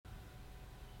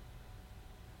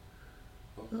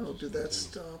Oh, did that continue.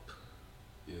 stop?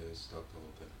 Yeah, it stopped the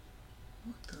whole thing.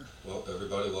 What the? Well,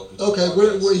 everybody, welcome to Okay, the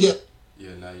podcast. yeah.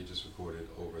 Yeah, now you just recorded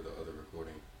over the other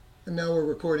recording. And now we're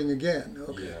recording again.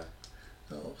 Okay. Yeah,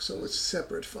 Oh, so it's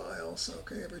separate files.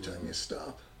 Okay, every time you Mhm.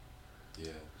 stop. yeah.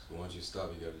 So once you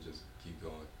stop, you gotta just keep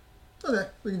going. Okay,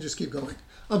 we can just keep going.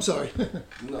 I'm sorry.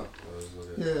 No, it's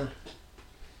okay. Yeah.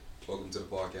 Welcome to the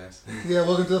podcast. Yeah,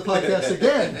 welcome to the podcast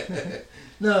again.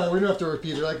 No, we don't have to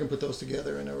repeat it. I can put those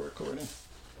together in a recording.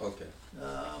 Okay.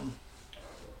 Um,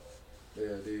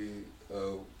 Yeah.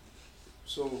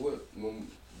 So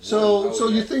what? so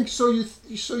you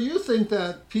think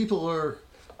that people are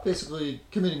basically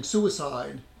committing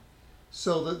suicide,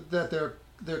 so that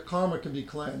their karma can be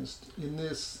cleansed in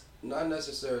this? Not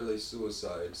necessarily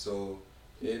suicide. So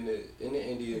in the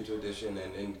Indian tradition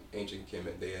and in ancient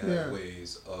Kemet, they had Yeah.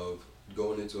 ways of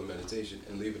going into a meditation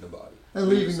and leaving the body. And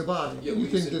We leaving used- the body. Yeah, You we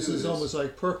think used to this do is this. almost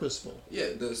like purposeful? Yeah,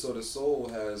 so the soul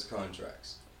has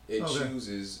contracts. It Okay.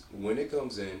 chooses when it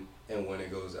comes in and when it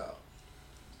goes out.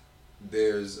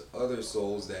 There's other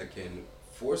souls that can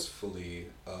forcefully,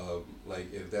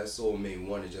 like if that soul may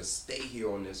want to just stay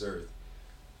here on this earth,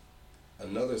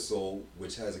 another soul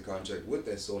which has a contract with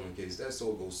that soul, in case that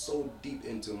soul goes so deep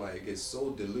into Maya, it gets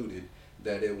so diluted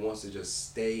that it wants to just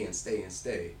stay and stay and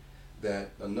stay, that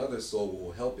another soul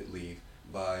will help it leave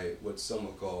by what some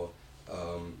would call,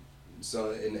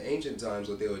 so in the ancient times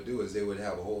what they would do is they would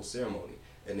have a whole ceremony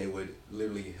and they would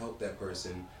literally help that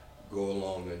person go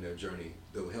along in their journey.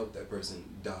 They'll help that person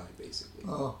die basically.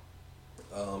 Oh,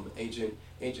 Ancient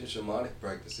shamanic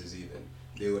practices even,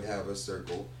 they would have a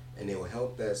circle and they will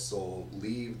help that soul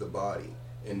leave the body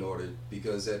in order,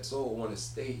 because that soul want to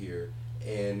stay here,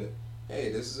 and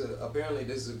hey, apparently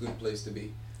this is a good place to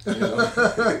be, you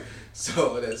know?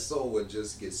 So that soul would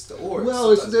just get stuck. Or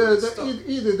well, it's sometimes it would get stuck.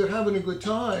 either they're having a good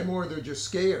time or they're just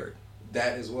scared.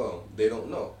 That as well, they don't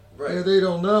know, right? Yeah, they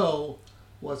don't know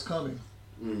what's coming.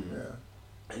 Mhm.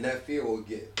 Yeah. And that fear will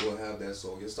have that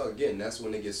soul get stuck again. That's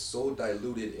when it gets so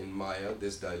diluted in Maya,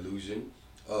 this delusion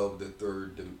of the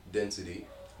third density.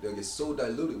 They'll get so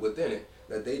diluted within it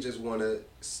that they just want to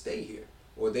stay here,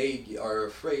 or they are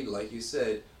afraid, like you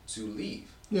said, to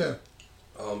leave. Yeah.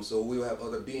 So we'll have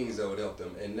other beings that would help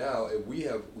them. And now if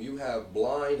you have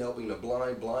blind helping the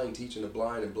blind teaching the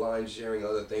blind, and blind sharing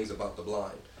other things about the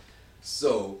blind.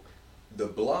 So the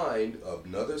blind,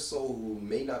 another soul who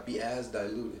may not be as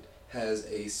diluted, has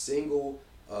a single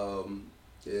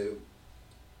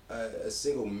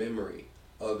memory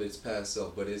of its past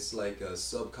self, but it's like a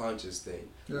subconscious thing,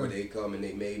 Yeah. where they come and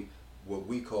they may what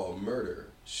we call murder,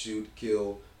 shoot,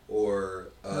 kill, or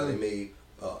they may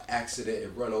accident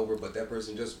and run over, but that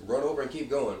person just run over and keep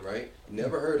going, right?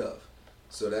 Never heard of.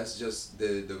 So that's just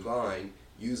the divine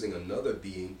using another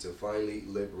being to finally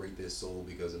liberate this soul,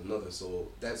 because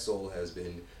that soul has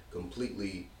been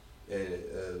completely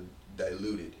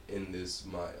diluted in this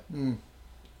Maya. Mm.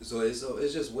 So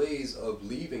it's just ways of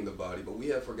leaving the body, but we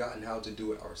have forgotten how to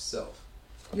do it ourselves.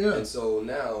 Yeah. And so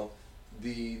now,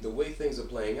 the way things are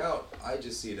playing out, I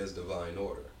just see it as divine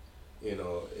order. You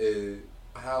know,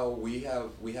 how we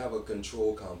have a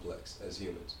control complex as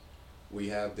humans. We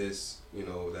have this, you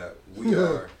know, that we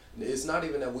are. It's not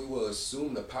even that we will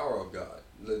assume the power of God.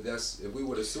 That's if we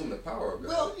would assume the power of God.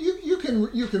 Well, you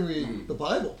can read the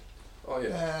Bible. Oh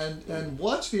yeah. And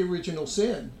watch the original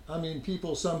sin. I mean,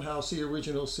 people somehow see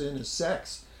original sin as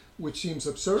sex, which seems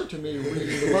absurd to me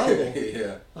reading the Bible.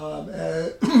 Yeah.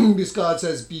 Because God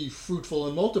says, "Be fruitful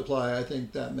and multiply." I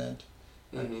think that meant,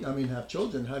 Mhm. I mean, have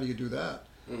children. How do you do that?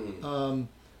 Mhm.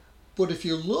 But if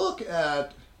you look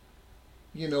at,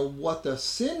 you know, what the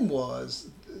sin was,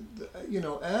 you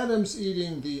know, Adam's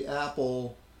eating the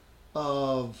apple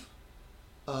of,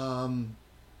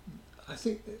 I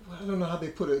think, I don't know how they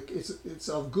put it. It's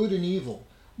of good and evil,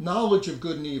 knowledge of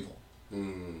good and evil.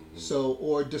 Mhm. So,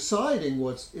 or deciding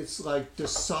it's like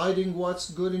deciding what's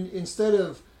good, and instead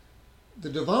of the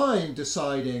divine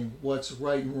deciding what's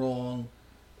right and wrong,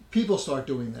 people start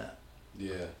doing that.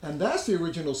 Yeah. And that's the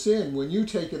original sin, when you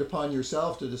take it upon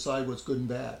yourself to decide what's good and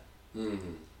bad.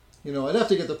 Mhm. You know, I'd have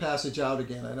to get the passage out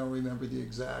again. I don't remember the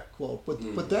exact quote,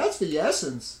 but that's the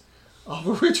essence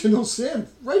of original sin,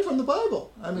 right from the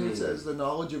Bible. I mean, it says the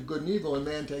knowledge of good and evil, and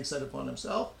man takes that upon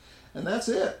himself, and that's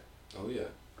it. Oh yeah.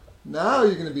 Now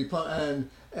you're going to be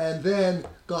and then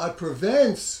God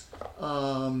prevents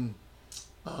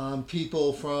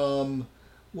people from,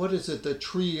 what is it? The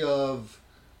tree of,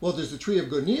 well, there's the tree of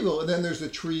good and evil, and then there's the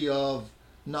tree of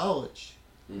knowledge.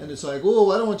 And it's like,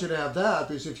 oh, I don't want you to have that,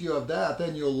 because if you have that,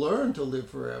 then you'll learn to live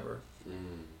forever.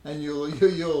 And you'll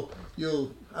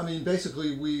I mean,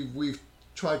 basically we've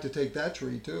tried to take that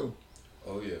tree too.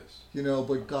 Oh yes. You know,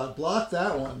 but God blocked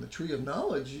that one. The tree of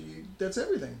knowledge, that's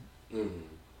everything. Mm.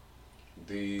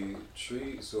 The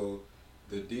tree. So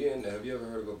the DNA. Have you ever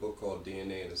heard of a book called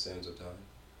DNA and the Sands of Time?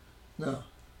 No.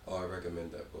 Oh, I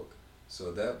recommend that book.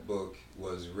 So that book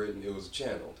was written. It was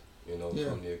channeled, Yeah.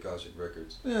 from the Akashic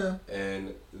records. Yeah.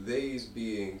 And these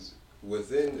beings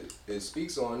within it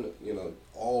speaks on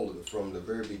from the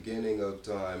very beginning of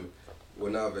time,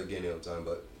 well, not beginning of time,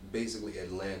 but basically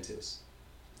Atlantis.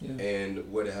 Yeah.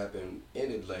 And what happened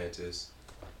in Atlantis,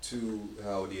 to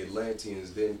how the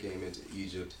Atlanteans then came into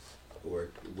Egypt, or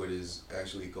what is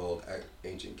actually called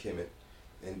ancient Kemet,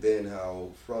 and then how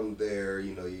from there,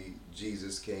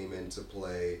 Jesus came into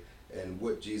play, and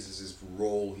what Jesus's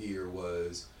role here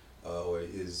was, or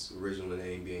his original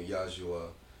name being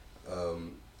Yahshua.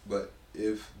 But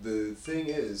if the thing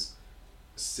is,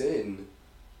 sin,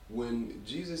 when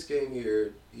Jesus came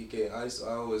here, he came. I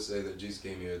always say that Jesus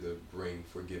came here to bring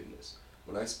forgiveness.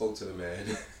 When I spoke to the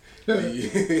man,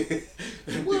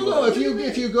 well, no.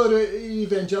 If you go to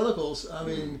evangelicals, I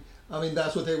mean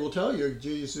that's what they will tell you.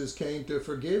 Jesus came to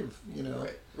forgive.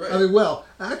 Right, right. I mean, well,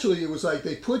 actually, it was like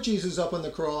they put Jesus up on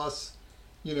the cross,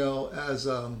 as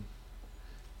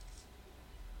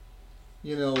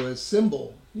as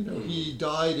symbol. He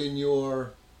died in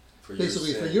for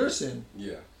your sin.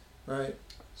 Yeah. Right.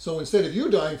 So instead of you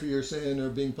dying for your sin or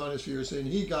being punished for your sin,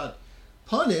 he got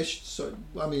punished. So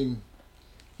I mean,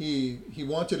 he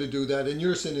wanted to do that, and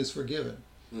your sin is forgiven.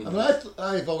 Mm-hmm. I mean,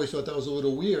 I've always thought that was a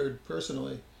little weird,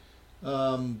 personally,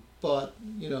 but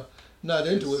not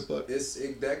into it. But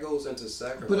that goes into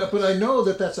sacrifice. But I know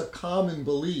that that's a common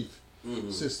belief mm-hmm.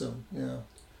 system.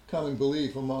 Common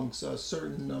belief amongst a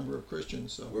certain number of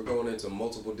Christians. So we're going into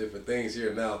multiple different things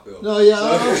here now, Phil. No, yeah,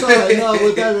 I'm sorry. No,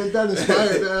 but that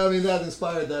inspired. I mean, that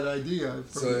inspired that idea.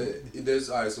 So there's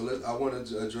all right. So I want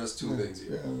to address two things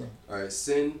here. Yeah. All right,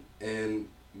 sin and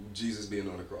Jesus being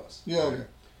on the cross. Yeah. Right?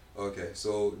 Okay.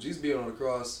 So Jesus being on the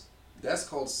cross, that's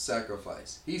called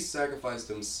sacrifice. He sacrificed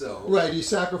himself. Right. He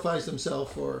sacrificed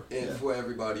himself for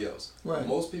everybody else. Right.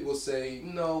 Most people say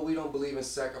no, we don't believe in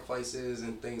sacrifices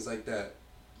and things like that.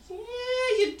 Yeah,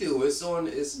 you do. It's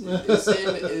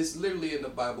literally in the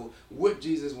Bible. What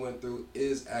Jesus went through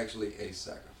is actually a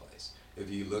sacrifice. If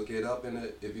you look it up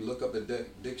if you look up the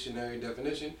dictionary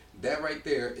definition, that right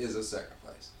there is a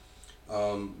sacrifice.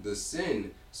 The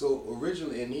sin. So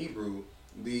originally in Hebrew,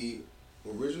 the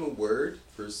original word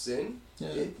for sin,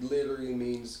 it literally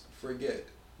means forget.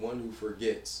 One who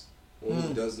forgets. One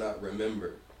who does not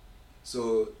remember.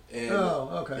 So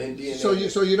okay. And DNA,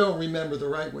 so you don't remember the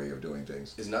right way of doing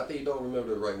things. It's not that you don't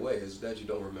remember the right way; it's that you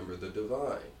don't remember the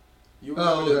divine. You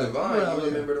remember the divine. Well, you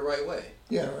remember the right way.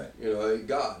 Yeah, right.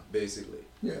 God basically.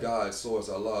 Yeah. God, source,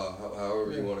 Allah,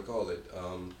 however you want to call it.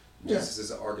 Jesus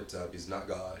is an archetype. He's not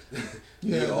God.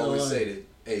 He always say that,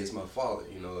 "Hey, it's my Father."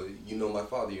 You know my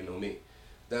Father. You know me.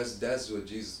 That's what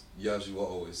Jesus, Yahshua,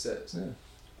 always says. Yeah.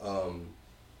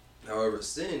 However,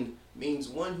 sin means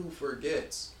one who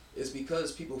forgets. It's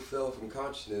because people fell from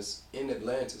consciousness in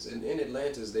Atlantis. And in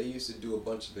Atlantis, they used to do a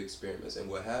bunch of experiments. And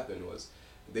what happened was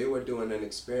they were doing an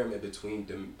experiment between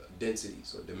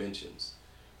densities or dimensions.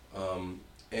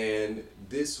 And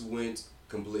this went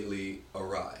completely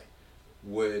awry.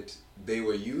 What they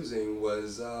were using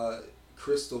was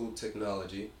crystal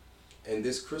technology. And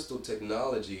this crystal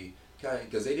technology,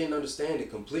 because they didn't understand it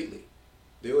completely,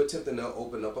 they were attempting to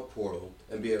open up a portal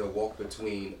and be able to walk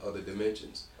between other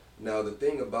dimensions. Now, the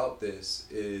thing about this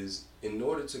is, in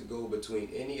order to go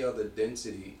between any other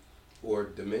density or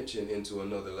dimension into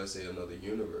another, let's say another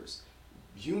universe,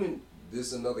 this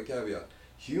is another caveat,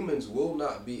 humans will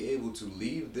not be able to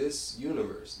leave this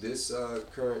universe, this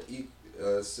current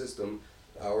system,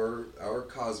 our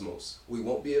cosmos. We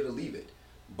won't be able to leave it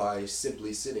by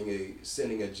simply sending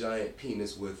a giant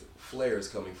penis with flares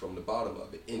coming from the bottom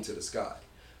of it into the sky,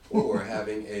 or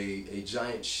having a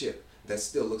giant ship that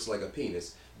still looks like a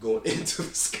penis going into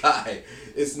the sky.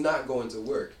 It's not going to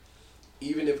work.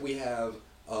 Even if we have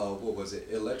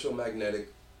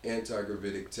electromagnetic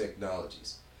anti-gravitic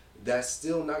technologies, that's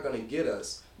still not going to get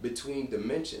us between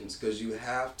dimensions, because it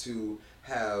has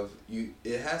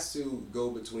to go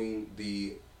between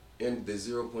the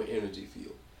 0-point energy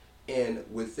field, and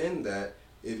within that,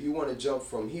 if you want to jump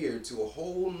from here to a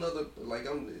whole nother,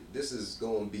 this is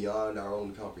going beyond our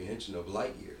own comprehension of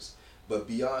light years. But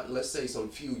beyond, let's say, some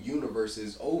few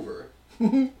universes over,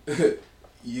 one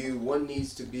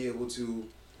needs to be able to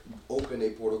open a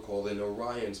portal called an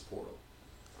Orion's portal.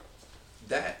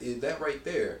 That right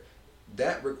there,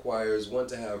 that requires one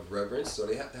to have reverence. So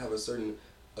they have to have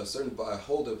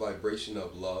hold a vibration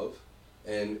of love,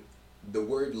 and the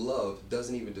word love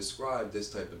doesn't even describe this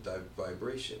type of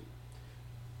vibration.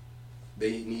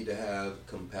 They need to have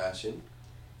compassion,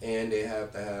 and they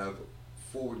have to have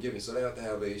forward giving. So they have to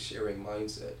have a sharing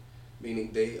mindset,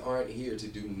 meaning they aren't here to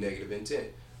do negative intent.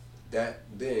 That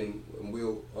then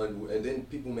and then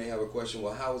people may have a question.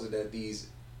 Well, how is it that these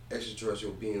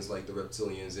extraterrestrial beings like the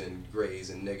reptilians and greys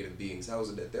and negative beings, how is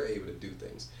it that they're able to do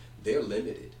things? They're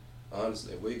limited,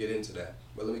 honestly. We'll get into that.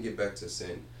 But let me get back to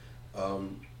sin.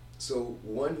 So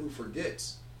one who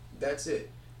forgets, that's it.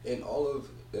 And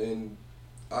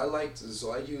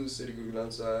so I use City Guru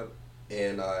Granth Sahib,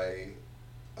 and I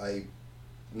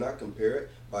not compare it,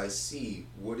 but I see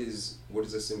what is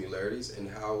the similarities and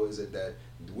how is it that,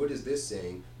 what is this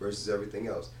saying versus everything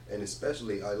else. And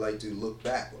especially I like to look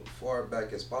back, far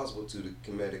back as possible, to the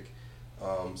Kemetic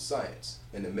science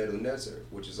and the Medu Neter,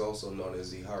 which is also known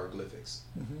as the hieroglyphics.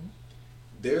 Mm-hmm.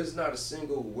 There's not a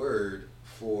single word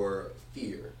for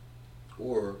fear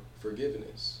or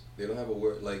forgiveness. They don't have a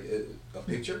word like a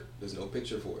picture. There's no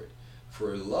picture for it.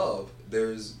 For love,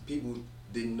 there's people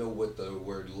didn't know what the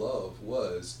word love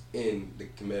was in the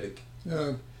Kemetic.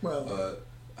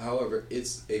 However,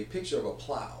 it's a picture of a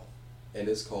plow, and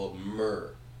it's called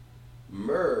myrrh.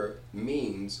 Myrrh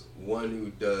means one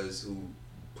who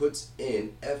puts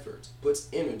in effort, puts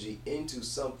energy into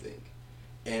something,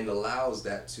 and allows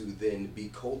that to then be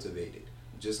cultivated.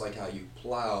 Just like how you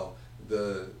plow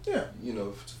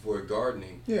for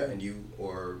gardening, and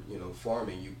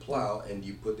farming, you plow and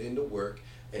you put in the work,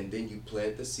 and then you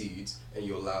plant the seeds and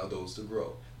you allow those to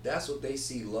grow. That's what they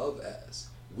see love as.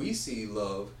 We see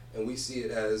love and we see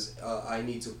it as I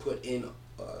need to put in.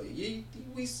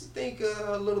 We think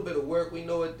a little bit of work. We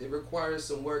know it requires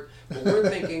some work, but we're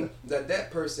thinking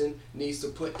that person needs to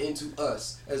put into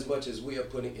us as much as we are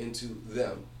putting into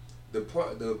them. The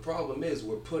problem is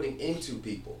we're putting into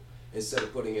people instead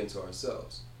of putting into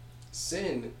ourselves.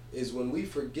 Sin is when we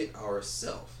forget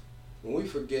ourselves, when we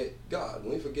forget God,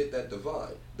 when we forget that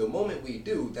divine. The moment we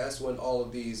do, that's when all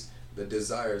of the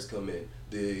desires come in.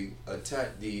 The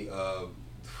attack, the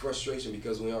frustration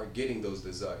because we aren't getting those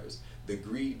desires. The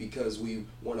greed because we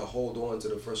want to hold on to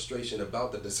the frustration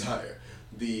about the desire.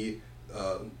 Then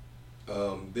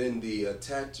the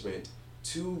attachment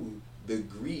to the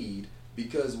greed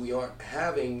because we aren't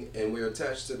having, and we're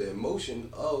attached to the emotion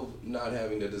of not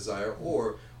having the desire,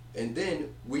 and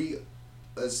then we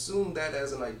assume that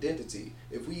as an identity.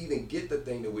 If we even get the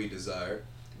thing that we desire,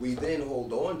 we then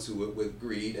hold on to it with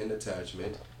greed and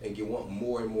attachment and want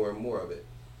more and more and more of it.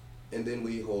 And then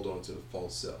we hold on to the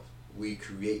false self. We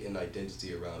create an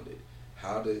identity around it.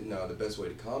 Now the best way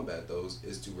to combat those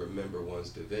is to remember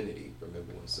one's divinity,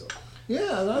 remember oneself.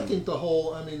 Yeah, and I think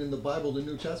in the Bible, the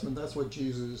New Testament, that's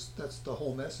that's the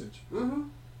whole message. Mm-hmm.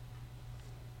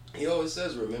 He always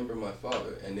says, remember my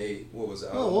father. And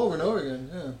over and over again,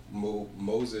 yeah.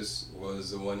 Moses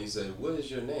was the one, he said, what is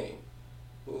your name?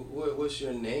 What's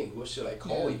your name? What should I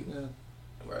call you? Yeah.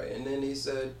 Right? And then he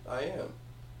said, I am.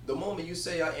 The moment you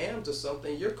say I am to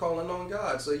something, you're calling on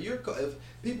God. So this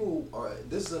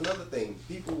is another thing.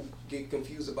 People get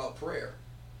confused about prayer.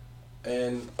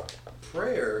 And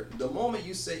prayer, the moment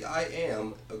you say I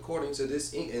am, according to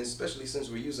this, and especially since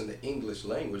we're using the English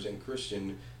language and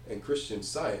Christian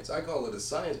science, I call it a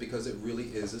science because it really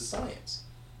is a science.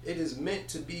 It is meant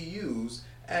to be used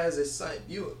as a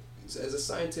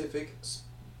scientific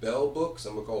spell book.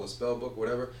 Some will call it a spell book,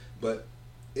 whatever. But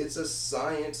it's a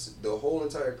science. The whole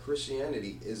entire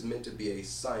Christianity is meant to be a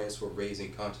science for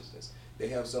raising consciousness. They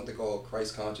have something called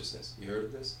Christ consciousness. You heard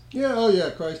of this? Yeah, oh yeah,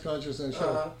 Christ consciousness,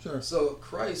 sure. So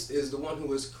Christ is the one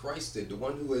who is Christed, the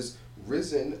one who has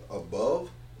risen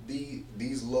above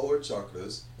these lower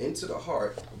chakras into the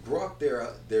heart, brought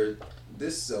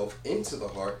this self into the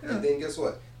heart, and then guess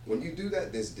what? When you do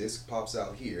that, this disc pops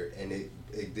out here, and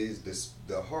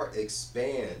the heart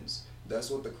expands. That's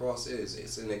what the cross is.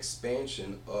 It's an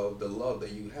expansion of the love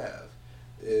that you have.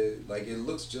 It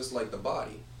looks just like the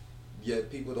body,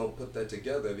 yet people don't put that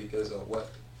together because of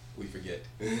what we forget.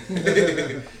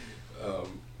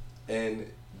 And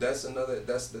that's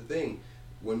the thing.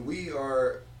 When we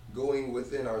are going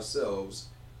within ourselves,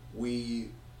 we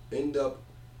end up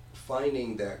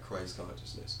finding that Christ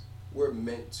consciousness. We're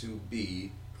meant to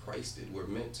be Christed. We're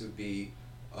meant to be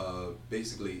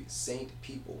basically saint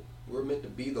people. We're meant to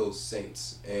be those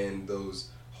saints and those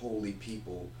holy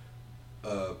people.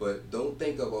 But don't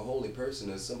think of a holy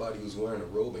person as somebody who's wearing a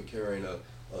robe and carrying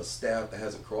a staff that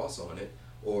has a cross on it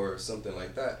or something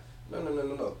like that.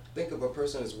 No. Think of a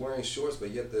person that's wearing shorts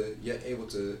but yet able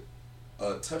to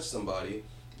touch somebody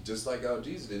just like how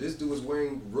Jesus did. This dude was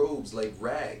wearing robes like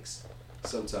rags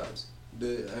sometimes.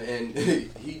 And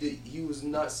he was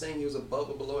not saying he was above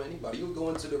or below anybody. He would go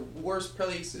into the worst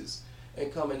places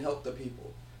and come and help the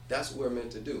people. That's what we're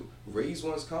meant to do. Raise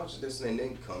one's consciousness and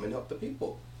then come and help the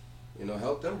people.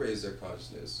 Help them raise their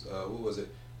consciousness. What was it?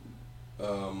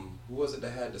 Who was it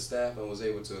that had the staff and was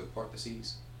able to part the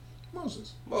seas?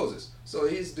 Moses. So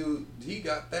he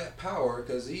got that power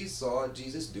because he saw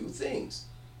Jesus do things.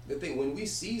 The thing, when we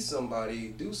see somebody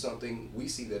do something, we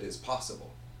see that it's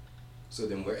possible. So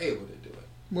then we're able to do it.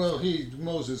 Well,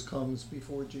 Moses comes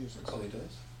before Jesus. Oh, he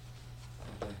does?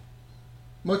 Okay.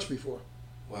 Much before.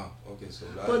 Wow. Okay, so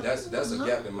that's a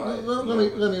gap in my.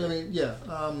 Let me. Yeah.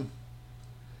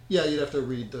 Yeah, you'd have to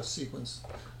read the sequence.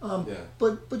 Yeah.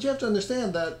 But you have to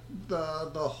understand that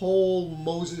the whole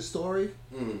Moses story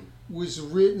was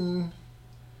written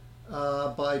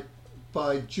by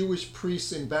Jewish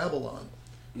priests in Babylon.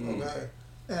 Okay.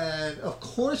 And of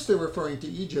course they're referring to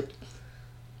Egypt.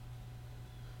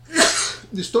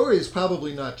 The story is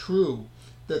probably not true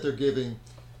that they're giving,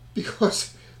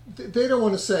 because they don't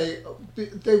want to say,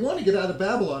 they want to get out of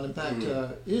Babylon and back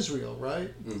to Israel, right?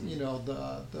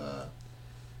 The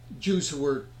Jews who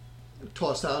were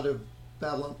tossed out of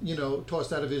Babylon,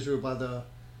 tossed out of Israel by the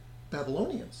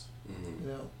Babylonians,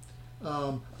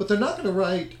 but they're not going to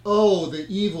write, the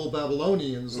evil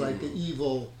Babylonians, like the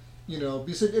evil,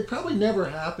 because it probably never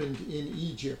happened in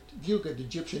Egypt. If you look at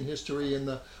Egyptian history and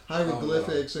the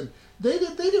hieroglyphics, and they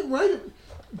didn't write it.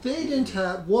 They didn't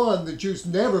have, the Jews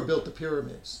never built the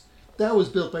pyramids. That was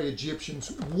built by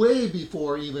Egyptians way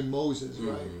before even Moses,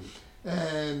 right?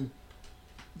 And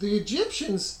the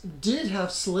Egyptians did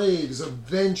have slaves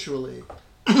eventually.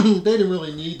 They didn't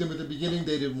really need them at the beginning.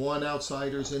 They didn't want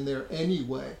outsiders in there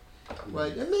anyway,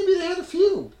 right? And maybe they had a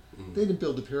few. They didn't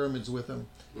build the pyramids with them.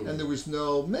 And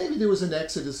maybe there was an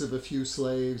exodus of a few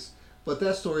slaves, but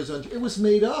that story it was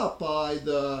made up by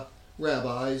the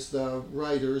rabbis, the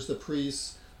writers, the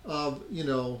priests,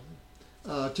 to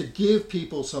give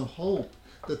people some hope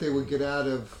that they would get out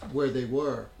of where they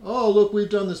were. Oh, look, we've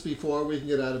done this before. We can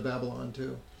get out of Babylon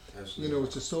too. Absolutely.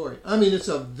 It's a story. I mean, it's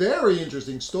a very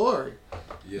interesting story.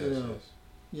 Yes,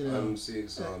 I'm seeing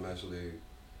some actually.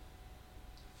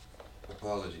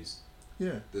 Apologies.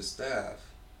 Yeah. The staff.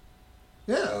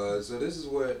 Yeah. So this is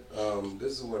what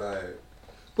I.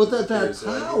 But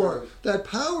that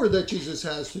power that Jesus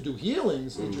has to do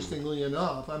healings, interestingly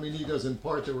enough, I mean, he doesn't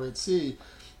part the Red Sea,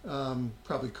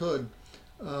 probably could,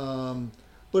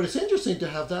 but it's interesting to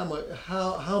have that much,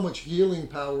 how much healing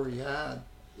power he had.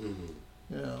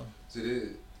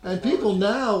 And people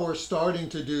now are starting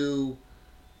to do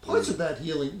parts of that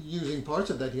healing, using parts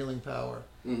of that healing power,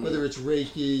 whether it's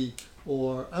Reiki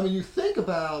or, I mean, you think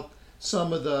about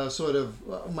some of the sort of,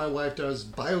 my wife does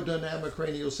biodynamic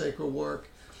craniosacral work.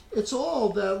 It's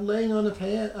all that laying on of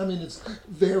hands. I mean, it's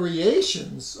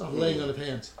variations of laying on of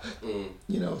hands.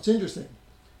 It's interesting.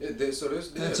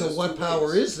 So what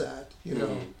power is that?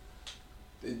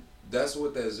 That's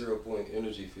what that 0 point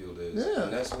energy field is. Yeah.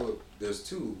 And that's what there's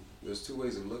two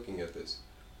ways of looking at this.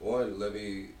 One, let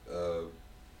me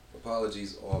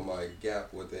apologies on my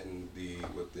gap within the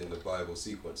Bible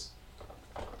sequence.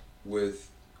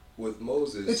 With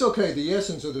Moses, it's okay. The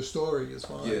essence of the story is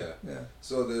fine. Yeah.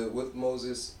 So with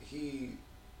Moses, have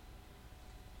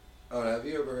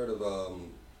you ever heard of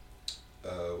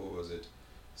what was it?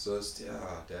 So it's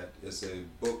a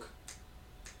book.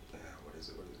 What is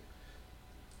it?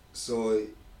 So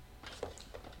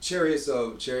Chariots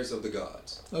of the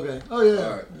Gods. Okay. Oh yeah.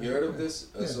 All right. You heard of this?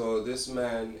 Yeah. So this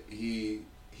man, he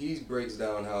breaks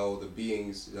down how the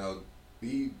beings, how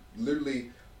he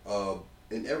literally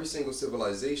in every single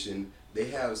civilization, they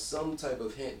have some type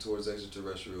of hint towards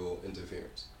extraterrestrial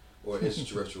interference or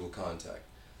extraterrestrial contact.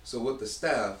 So with the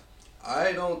staff,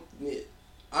 I use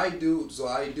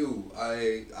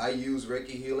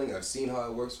Reiki healing. I've seen how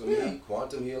it works for me.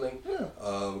 Quantum healing,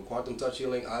 quantum touch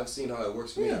healing. I've seen how it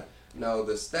works for me. Now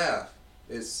the staff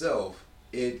itself,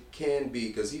 it can be,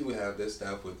 because he would have this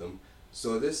staff with him.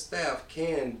 So this staff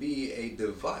can be a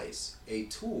device, a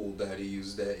tool that it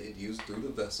used through the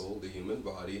vessel, the human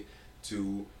body,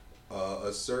 to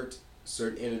assert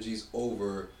certain energies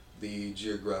over the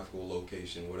geographical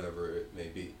location, whatever it may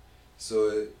be.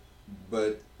 So,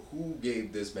 but who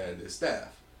gave this man this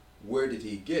staff? Where did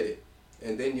he get it?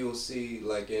 And then you'll see,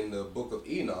 like in the book of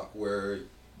Enoch, where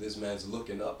this man's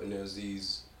looking up and there's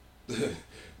these,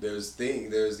 there's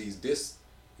these discs.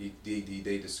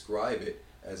 They describe it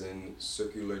as in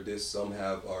circular discs. Some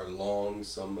are long,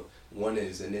 one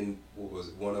is, and then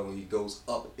one of them, he goes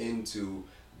up into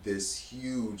this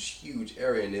huge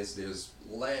area, and there's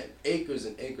land, acres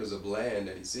and acres of land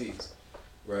that he sees,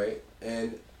 right?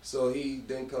 And so he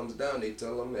then comes down. They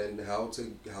tell him and how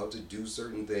to do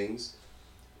certain things,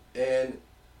 and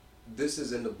this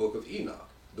is in the book of Enoch.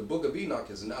 The Book of Enoch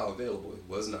is now available. It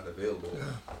was not available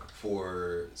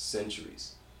for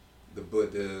centuries.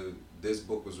 This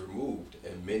book was removed,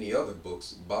 and many other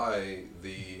books by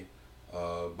the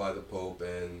Pope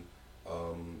and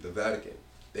the Vatican.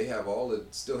 They have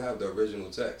still have the original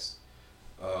text,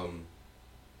 and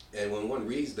when one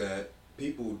reads that,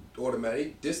 people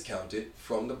automatically discount it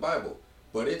from the Bible.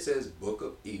 But it says Book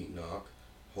of Enoch,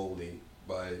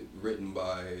 written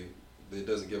by. It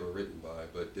doesn't give a written by,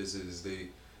 but this is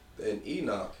and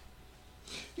Enoch.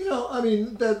 You know, I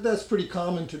mean, that's pretty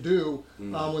common to do.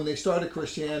 When they started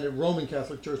Christianity, Roman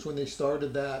Catholic Church, when they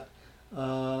started that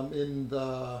in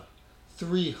the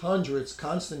 300s,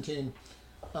 Constantine,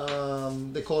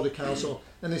 they called a council,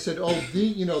 and they said, "Oh,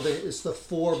 it's the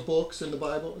 4 books in the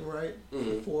Bible, right?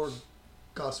 Mm-hmm. The 4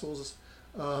 Gospels,"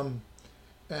 and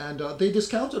they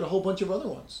discounted a whole bunch of other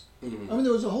ones. Mm-hmm. I mean,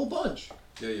 there was a whole bunch.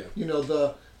 Yeah. You know,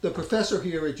 the professor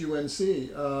here at UNC,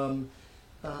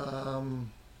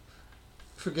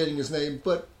 forgetting his name,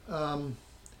 but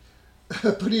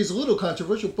but he's a little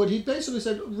controversial. But he basically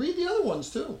said, read the other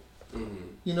ones too.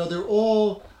 Mm-hmm. You know, they're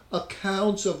all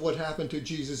accounts of what happened to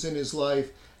Jesus in his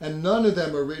life, and none of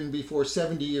them are written before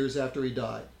 70 years after he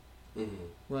died. Mm-hmm.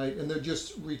 Right? And they're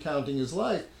just recounting his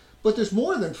life. But there's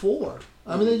more than 4.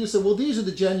 I mean, they just said, well, these are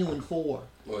the genuine 4.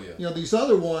 Oh yeah. You know, these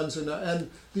other ones are not, and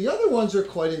the other ones are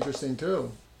quite interesting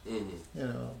too. Mm-hmm. You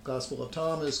know, Gospel of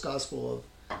Thomas, Gospel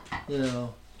of, you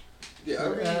know, Yeah, I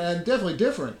mean, and definitely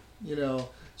different. You know,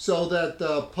 so that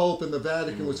the Pope and the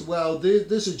Vatican was, well,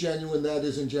 this is genuine, that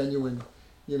isn't genuine.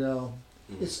 You know,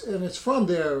 it's from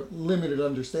their limited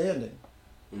understanding.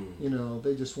 You know,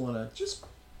 they just want to just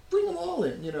bring them all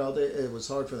in. You know, it was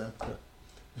hard for them.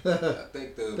 I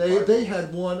think they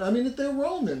had one. I mean, they're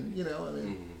Roman. You know, I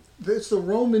mean, it's the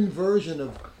Roman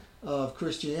version of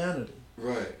Christianity.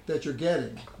 Right. That you're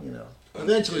getting, you know.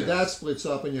 Eventually that splits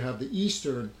up and you have the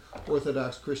Eastern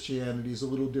Orthodox Christianity is a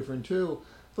little different too,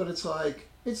 but it's like,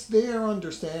 it's their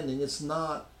understanding, it's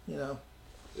not, you know.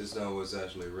 It's not what's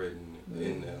actually written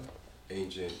in the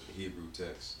ancient Hebrew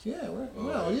text. Yeah,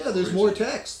 right. There's more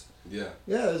text. Yeah.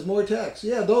 Yeah, there's more text.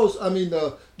 Yeah, those, I mean,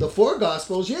 the 4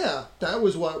 Gospels, yeah, that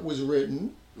was what was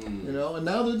written, you know, and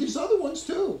now there are these other ones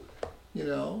too, you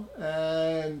know,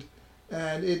 and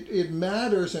it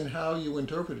matters in how you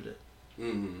interpreted it.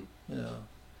 Mm-hmm. You know.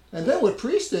 And then what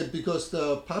priests did, because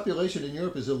the population in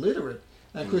Europe is illiterate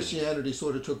and Christianity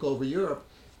sort of took over Europe,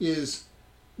 is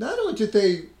not only did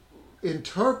they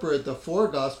interpret the 4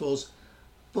 Gospels,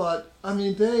 but I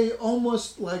mean they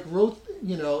almost like wrote,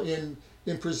 you know, in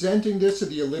presenting this to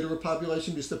the illiterate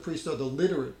population, because the priests are the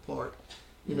literate part,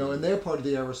 you know, and they're part of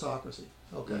the aristocracy.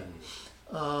 Okay.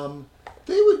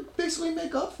 They would basically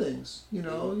make up things, you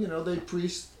know. You know, they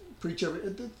preach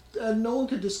and no one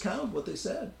could discount what they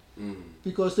said,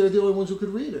 because they're the only ones who could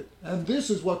read it. And this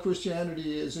is what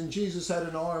Christianity is. And Jesus had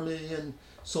an army and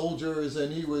soldiers,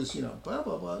 and he was, you know, blah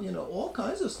blah blah, you know, all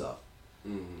kinds of stuff,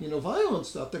 you know, violent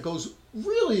stuff that goes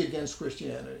really against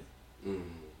Christianity, you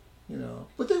know.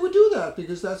 But they would do that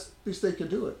because they could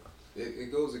do it.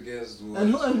 It goes against.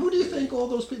 And who do you think all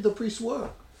those the priests were?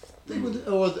 They would,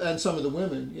 and some of the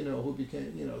women, you know, who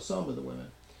became, you know, some of the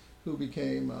women who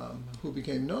became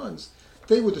nuns.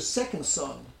 They were the second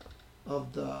son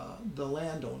of the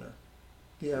landowner,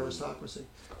 the aristocracy,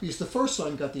 because the first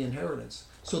son got the inheritance,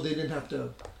 so they didn't have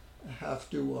to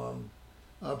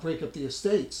break up the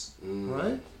estates,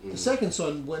 right? The second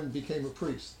son went and became a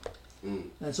priest,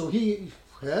 and so he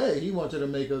wanted to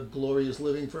make a glorious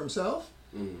living for himself.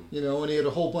 You know, and he had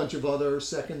a whole bunch of other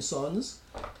second sons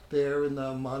there in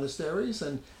the monasteries,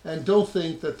 and don't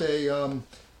think that they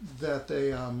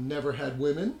never had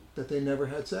women, that they never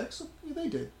had sex. Yeah, they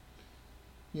did,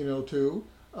 you know, too.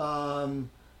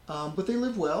 But they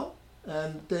lived well,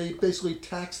 and they basically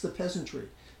taxed the peasantry.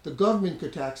 The government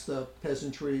could tax the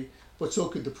peasantry, but so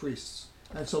could the priests,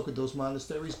 and so could those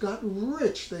monasteries. Got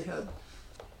rich.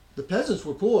 The peasants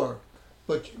were poor,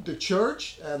 but the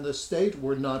church and the state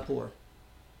were not poor.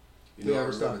 You know, I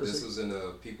remember this was in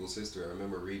People's History. I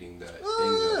remember reading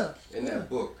that in that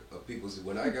book of People's.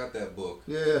 When I got that book,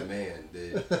 man,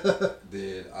 it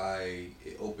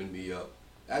opened me up.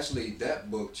 Actually, that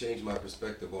book changed my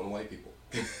perspective on white people.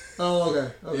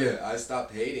 Oh, okay. Yeah, I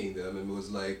stopped hating them and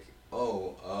was like,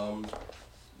 y'all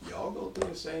go through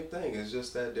the same thing. It's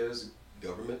just that there's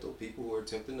governmental people who are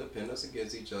attempting to pin us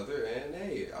against each other, and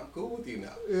hey, I'm cool with you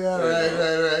now. Yeah,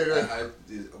 right.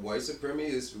 White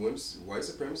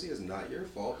supremacy is not your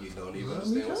fault. You don't even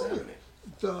understand what's happening.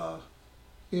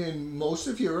 In most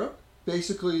of Europe,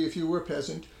 basically, if you were a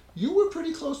peasant, you were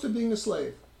pretty close to being a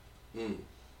slave.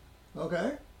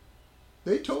 Okay,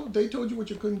 they told you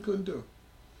what you couldn't do.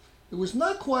 It was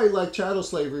not quite like chattel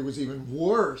slavery. It was even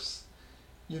worse,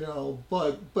 you know.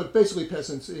 But basically,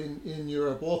 peasants in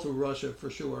Europe, all through Russia for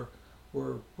sure,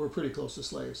 were pretty close to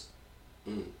slaves.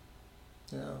 Mm.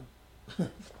 Yeah,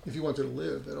 if you wanted to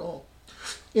live at all.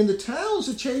 In the towns,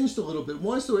 it changed a little bit.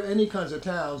 Once there were any kinds of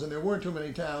towns, and there weren't too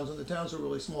many towns, and the towns were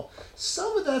really small,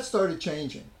 some of that started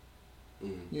changing.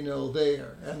 Mm. You know,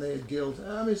 there, and they had guilds.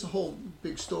 I mean, it's a whole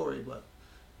big story, but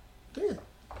they had,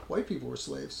 white people were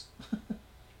slaves.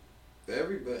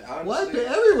 Everybody,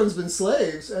 Everyone's been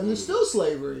slaves, and there's still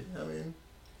slavery. I mean,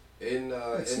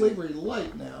 it's slavery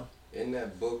light now. In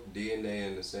that book, DNA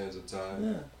in the Sands of Time,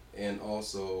 Yeah. and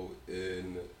also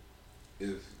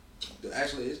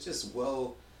actually, it's just,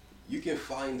 well, you can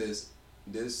find this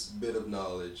bit of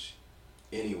knowledge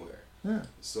anywhere. Yeah.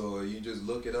 So you just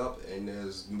look it up, and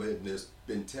there's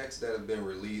been texts that have been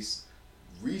released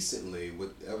recently,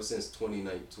 ever since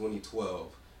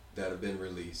 2012, that have been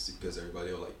released, because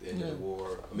everybody was like the end of the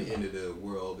war. I mean, end of the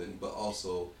world, but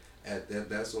also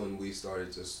that's when we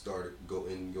started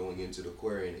going into the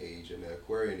Aquarian age, and the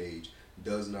Aquarian age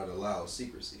does not allow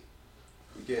secrecy.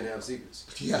 You can't have secrets.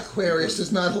 Yeah, Aquarius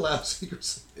does not allow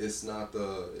secrecy. It's not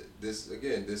this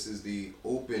is the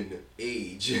open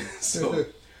age. So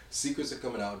secrets are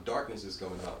coming out, darkness is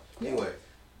coming out. Anyway,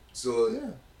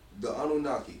 so the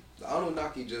Anunnaki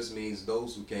just means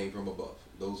those who came from above,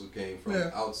 those who came from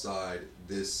outside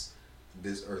this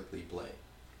earthly plane,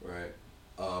 right?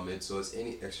 And so it's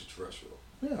any extraterrestrial.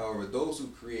 Yeah. However, those who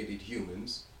created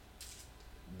humans,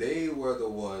 they were the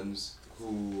ones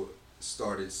who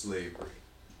started slavery.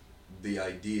 The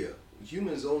idea.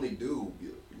 Humans are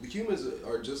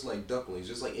just like ducklings,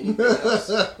 just like anything else.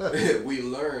 We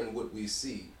learn what we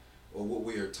see or what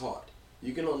we are taught.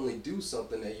 You can only do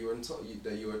something that you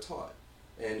are taught.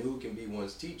 And who can be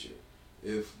one's teacher?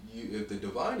 If the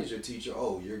divine is your teacher,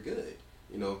 oh, you're good.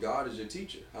 You know, God is your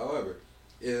teacher. However,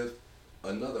 if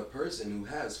another person who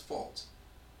has fault,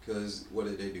 because what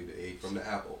did they do? They ate from the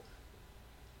apple.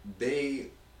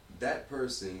 That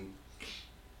person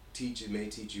may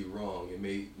teach you wrong. It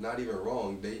may not even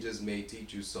wrong. They just may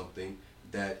teach you something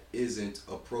that isn't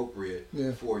appropriate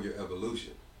for your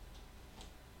evolution.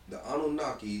 The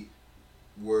Anunnaki,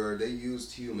 they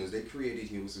used humans. They created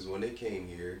humans because when they came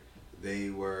here, they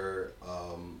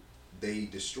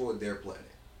destroyed their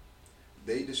planet.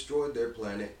 They destroyed their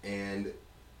planet, and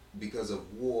because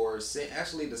of war,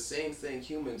 actually the same thing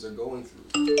humans are going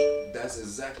through. That's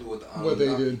exactly what the Anunnaki, what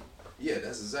they did. Yeah,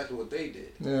 that's exactly what they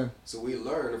did. Yeah. So we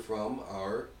learn from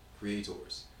our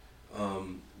creators.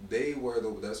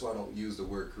 That's why I don't use the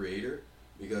word creator,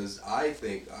 because I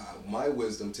think my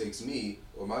wisdom takes me,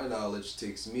 or my knowledge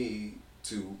takes me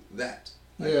to that.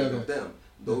 I think of them.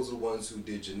 Those are the ones who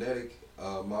did genetic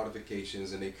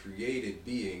modifications, and they created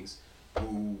beings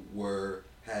who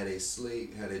had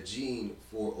a gene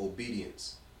for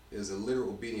obedience. There's a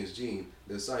literal obedience gene.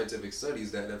 There's scientific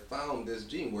studies that have found this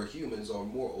gene where humans are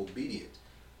more obedient.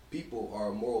 People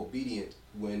are more obedient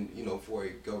when, for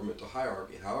a governmental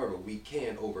hierarchy. However, we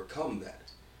can overcome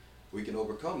that. We can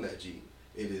overcome that gene.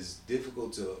 It is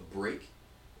difficult to break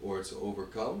or to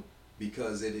overcome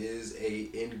because it is a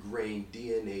ingrained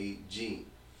DNA gene.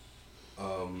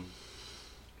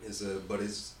 But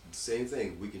it's the same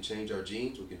thing. We can change our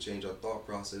genes. We can change our thought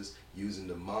process using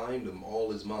the mind.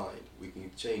 All is mind. We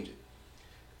can change it.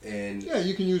 And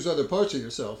you can use other parts of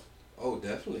yourself. Oh,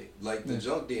 definitely. Like the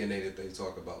junk DNA that they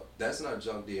talk about. That's not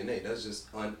junk DNA. That's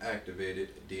just unactivated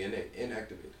DNA.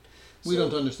 Inactivated. We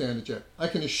don't understand it yet. I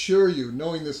can assure you,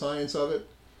 knowing the science of it,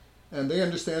 and they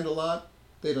understand a lot,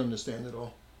 they don't understand it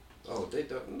all. Oh, they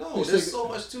don't. No, there's so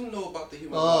much to know about the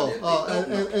human body.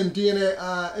 And DNA,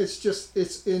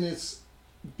 it's in its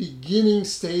beginning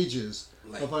stages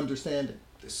of understanding.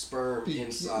 The sperm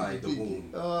inside the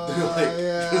womb.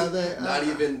 Not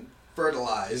even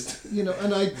fertilized.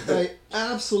 And I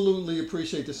absolutely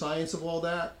appreciate the science of all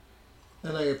that,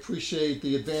 and I appreciate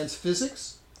the advanced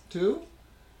physics too.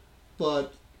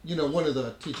 But one of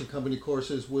the teaching company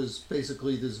courses was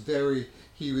basically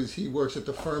he works at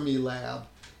the Fermi lab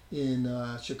in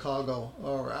Chicago,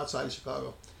 or outside of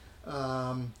Chicago,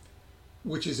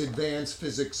 which is Advanced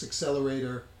Physics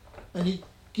Accelerator, and he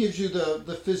gives you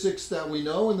the physics that we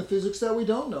know and the physics that we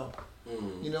don't know.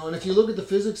 And if you look at the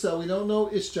physics that we don't know,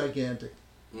 it's gigantic.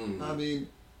 I mean,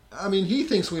 he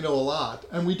thinks we know a lot,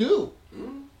 and we do.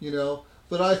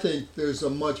 But I think there's a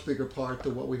much bigger part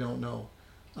to what we don't know,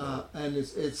 and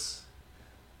it's.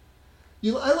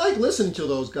 I like listening to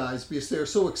those guys because they're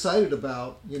so excited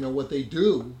about what they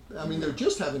do. I mean, they're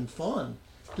just having fun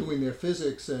doing their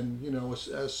physics and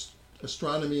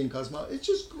astronomy and cosmology. It's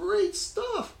just great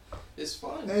stuff. It's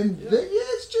fun. And Yeah.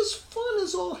 it's just fun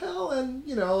as all hell. And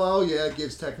oh yeah, it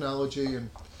gives technology, and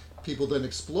people then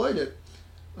exploit it.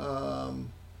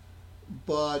 Um,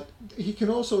 but he can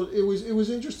also. It was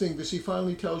interesting because he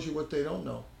finally tells you what they don't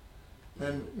know,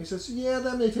 and he says, "Yeah,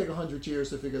 that may take 100 years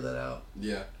to figure that out."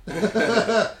 Yeah.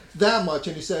 That much,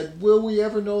 and he said, "Will we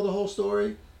ever know the whole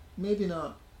story? Maybe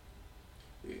not."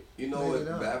 You know Maybe what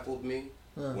not. baffled me?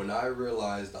 Huh. When I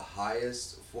realized the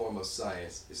highest form of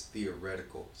science is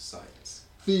theoretical science.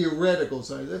 Theoretical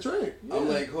science. That's right. Yeah. I'm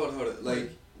like, hold on.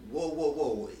 Like,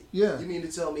 whoa. Yeah. You mean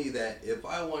to tell me that if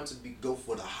I want to go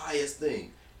for the highest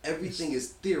thing, everything is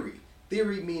theory?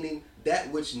 Theory meaning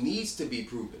that which needs to be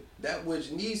proven, that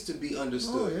which needs to be Oh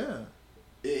understood.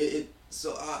 yeah.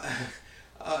 So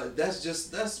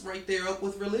that's right there up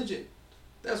with religion.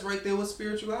 That's right there with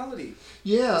spirituality.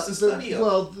 Yeah. It's a study of it.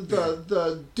 Well,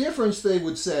 the difference they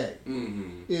would say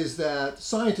Mm-hmm. is that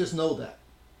scientists know that.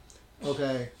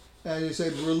 Okay. And you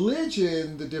said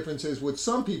religion, the difference is with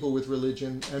some people with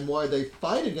religion and why they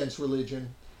fight against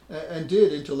religion and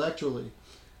did intellectually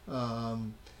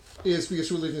is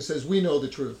because religion says we know the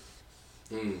truth.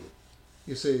 Mm.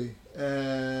 You see,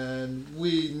 and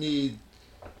we need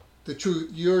the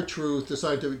truth, your truth, the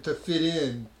scientific, to fit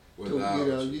in. Without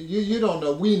You don't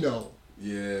know, we know.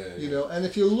 Yeah. And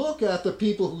if you look at the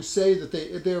people who say that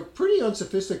they're pretty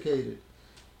unsophisticated,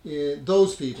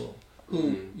 those people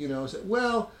who say,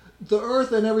 well, the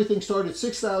Earth and everything started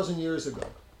 6,000 years ago,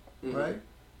 right?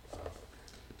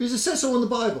 Because it says so in the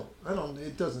Bible.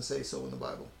 It doesn't say so in the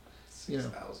Bible.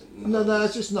 6,000. No,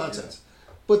 that's just nonsense.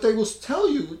 But they will tell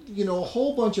you, a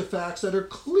whole bunch of facts that are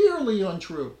clearly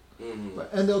untrue. Mm-hmm.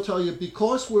 And they'll tell you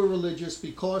because we're religious,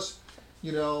 because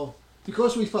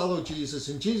we follow Jesus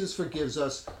and Jesus forgives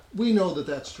us, we know that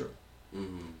that's true.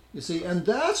 Mm-hmm. You see, and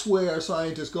that's where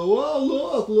scientists go, oh,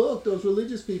 look, those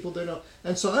religious people, they know.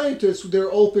 And scientists,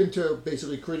 they're open to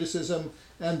basically criticism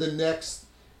and the next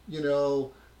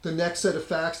set of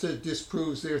facts that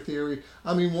disproves their theory.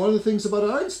 I mean, one of the things about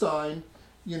Einstein,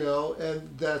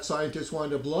 and that scientists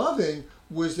wound up loving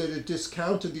was that it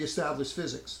discounted the established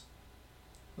physics.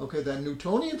 Okay, that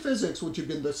Newtonian physics, which had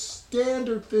been the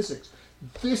standard physics,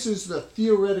 this is the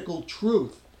theoretical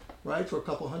truth, right? For a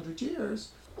couple hundred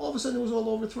years, all of a sudden it was all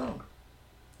overthrown,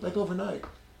 like overnight.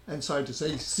 And scientists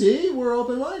say, see, we're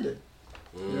open-minded.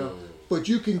 But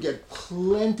you can get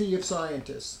plenty of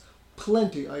scientists,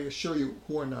 I assure you,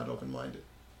 who are not open-minded.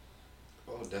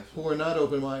 Oh, definitely. Who are not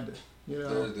open-minded.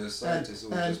 There's scientists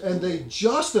who and they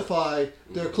justify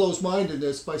their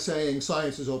closed-mindedness by saying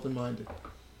science is open-minded.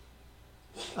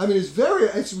 I mean,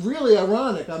 it's really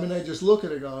ironic. I mean, I just look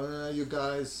at it and go, you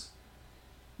guys,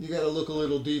 you got to look a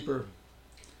little deeper.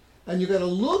 And you got to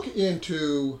look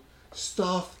into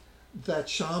stuff that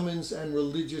shamans and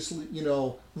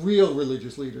real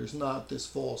religious leaders, not this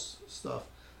false stuff.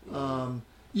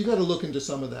 You got to look into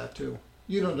some of that too.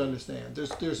 You don't understand.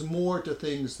 There's more to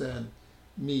things than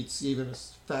meets even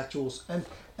as factuals.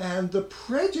 And the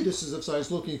prejudices of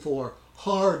science looking for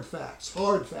hard facts.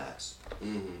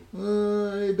 Mm-hmm.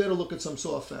 You better look at some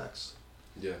soft facts.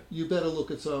 Yeah. You better look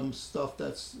at some stuff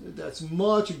that's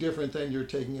much different than you're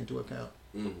taking into account.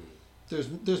 Mm-hmm.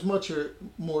 There's much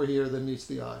more here than meets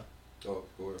the eye. Oh,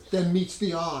 of course. Than meets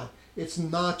the eye. It's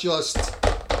not just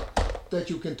that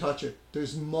you can touch it.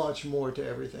 There's much more to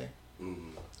everything.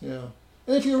 Mm-hmm. Yeah.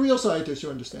 And if you're a real scientist, you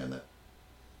understand that.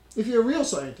 If you're a real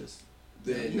scientist,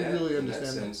 you really understand in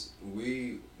that sense,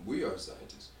 we are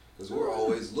scientists because we're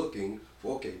always looking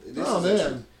for this is the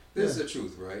truth. This is the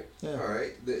truth, right? Yeah. All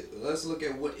right. Let's look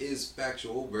at what is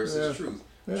factual versus truth.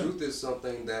 Yeah. Truth is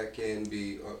something that can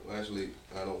be. Actually,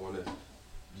 I don't want to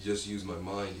just use my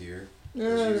mind here.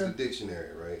 Just use the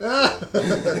dictionary, right? So,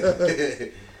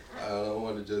 I don't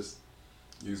want to just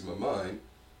use my mind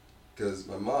because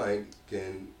my mind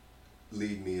can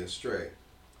lead me astray.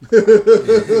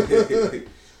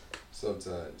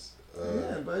 Sometimes.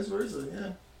 And vice versa,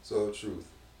 yeah. So, truth.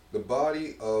 The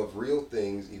body of real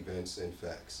things, events, and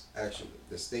facts. Actually,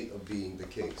 the state of being the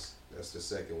case. That's the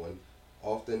second one.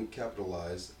 Often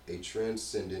capitalize a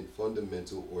transcendent,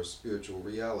 fundamental, or spiritual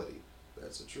reality.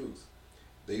 That's the truth.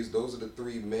 Those are the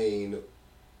three main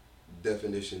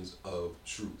definitions of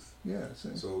truth. Yeah.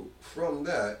 So from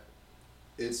that,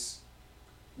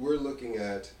 we're looking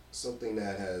at something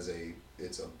that has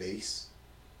it's a base.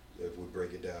 If we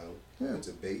break it down, it's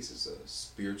a base. It's a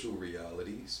spiritual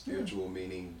reality. Spiritual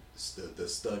meaning the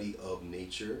study of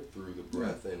nature through the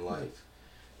breath and life,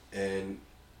 and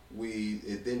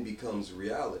it then becomes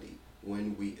reality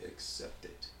when we accept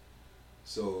it.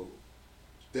 So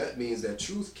that means that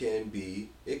truth can be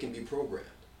programmed.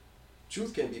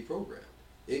 Truth can be programmed.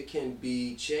 It can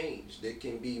be changed. It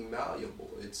can be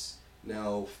malleable.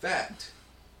 Now, fact,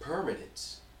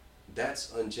 permanence,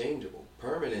 that's unchangeable.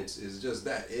 Permanence is just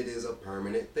that. It is a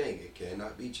permanent thing. It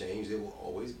cannot be changed. It will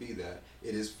always be that.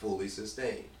 It is fully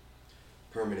sustained.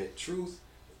 Permanent truth,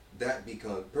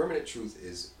 permanent truth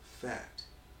is fact.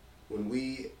 When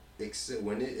we accept,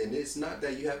 and it's not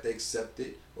that you have to accept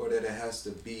it or that it has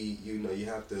to be, you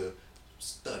have to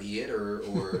study it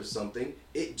or something.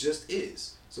 It just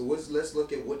is. So let's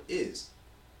look at what is.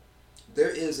 There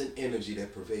is an energy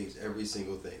that pervades every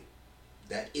single thing.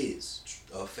 That is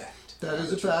a fact. That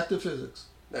is a fact of physics.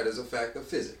 That is a fact of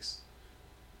physics.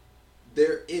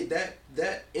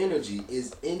 That energy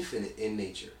is infinite in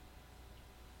nature.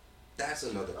 That's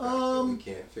another fact that we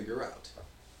can't figure out.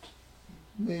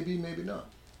 Maybe not.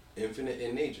 Infinite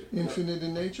in nature. Infinite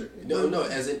in nature? No,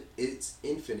 as in it's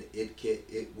infinite.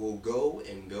 It will go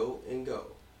and go and go.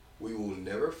 We will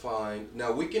never find.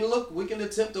 Now we can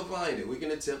attempt to find it. We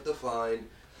can attempt to find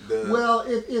the. Well,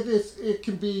 it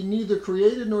can be neither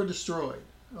created nor destroyed.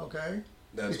 Okay.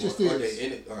 That's it just one, is.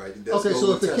 Okay, all right. Okay,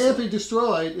 so if it can't be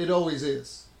destroyed, it always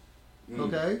is.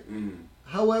 Okay. Mm.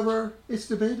 However, it's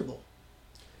debatable.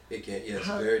 It can't. Yes,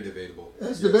 very debatable.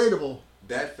 It's debatable.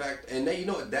 That fact, and you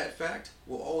know what? That fact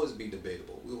will always be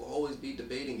debatable. We will always be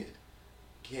debating it.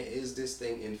 Is this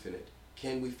thing infinite?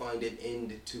 Can we find an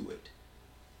end to it?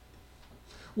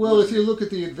 Well, if you look at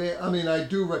the I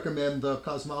do recommend the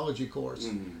cosmology course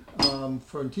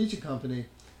from Teaching Company,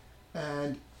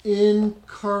 and in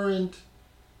current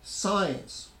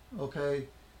science, okay,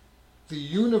 the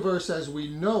universe as we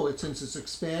know it, since it's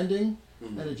expanding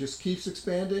and it just keeps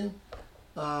expanding,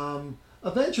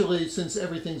 eventually, since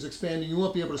everything's expanding, you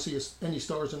won't be able to see any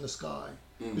stars in the sky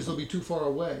because they'll be too far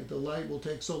away. The light will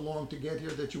take so long to get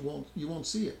here that you won't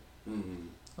see it.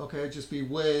 Okay, just be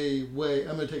way.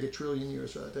 I'm going to take 1 trillion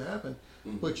years for that to happen,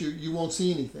 but you won't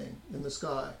see anything in the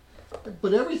sky.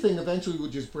 But everything eventually will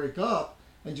just break up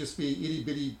and just be itty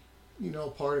bitty,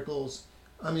 particles.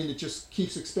 I mean, it just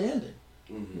keeps expanding,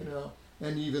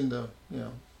 and even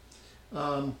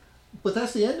but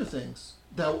that's the end of things.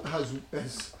 That has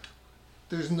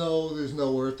there's no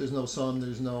Earth, there's no sun,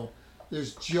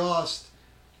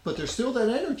 but there's still that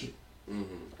energy,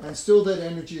 and still that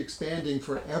energy expanding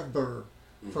forever,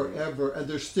 and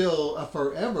there's still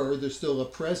there's still a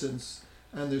presence,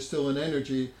 and there's still an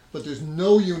energy, but there's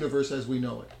no universe as we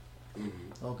know it.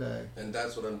 Okay. And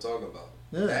that's what I'm talking about.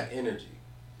 Yeah. That energy,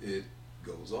 it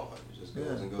goes on. It just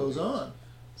goes and goes on.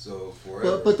 So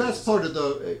forever. But that's part of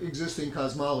the existing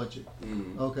cosmology.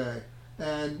 Okay,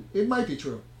 and it might be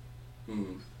true.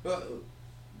 But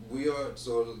we are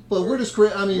so. But we're just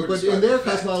but in their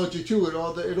cosmology too,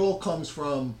 it all comes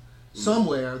from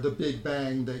somewhere. The Big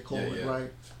Bang, they call it,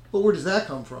 right? But where does that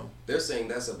come from? They're saying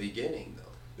that's a beginning,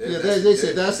 though. They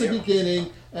say that's the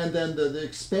beginning, and then the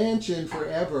expansion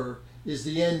forever is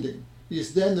the ending.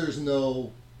 Because then there's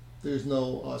no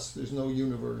us, there's no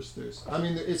universe.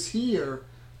 It's here,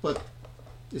 but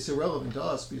it's irrelevant to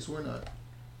us because we're not.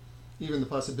 Even the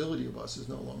possibility of us is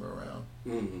no longer around.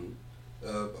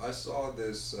 I saw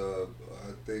this, I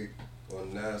think,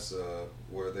 on NASA,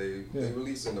 where they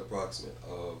released an approximate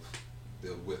of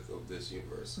the width of this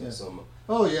universe. Yeah. Some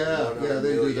they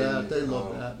do that. They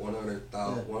love that. 100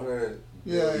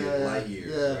 billion light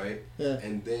years, right? Yeah.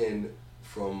 And then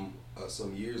from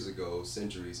some years ago,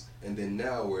 centuries, and then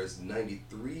now where it's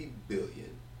 93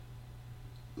 billion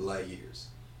light years.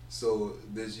 So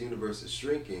this universe is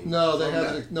shrinking. No, they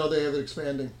have it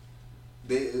expanding.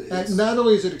 And not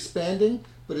only is it expanding,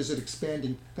 but is it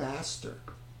expanding faster?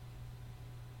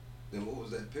 Then what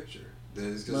was that picture? I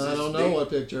don't know what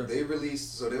picture. They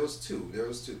released, so there was two.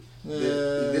 Yeah.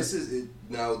 This is it.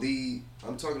 Now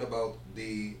I'm talking about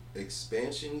the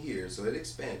expansion here. So it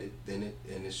expanded, and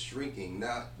it's shrinking.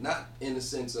 Not in the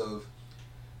sense of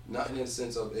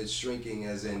it's shrinking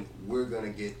as in we're gonna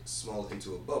get small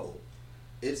into a bubble.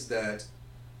 It's that.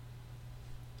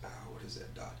 What is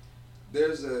that dot?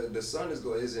 The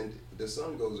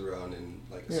sun goes around in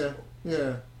like a circle.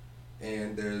 Yeah.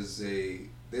 And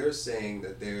they're saying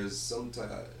that there's some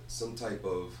type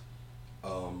of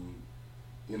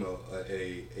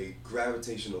a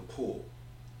gravitational pull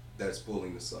that's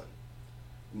pulling the sun.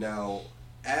 Now,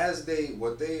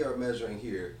 what they are measuring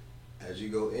here, as you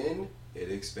go in,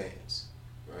 it expands,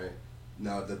 right?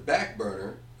 Now the back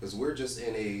burner, because we're just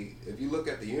if you look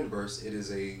at the universe, it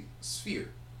is a sphere.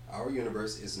 Our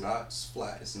universe is not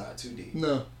flat, it's not 2D.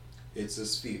 No. It's a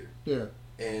sphere. Yeah.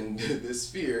 And this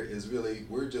sphere is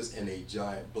we're just in a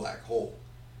giant black hole.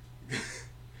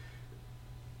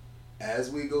 As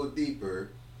we go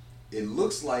deeper, it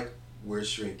looks like we're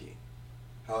shrinking.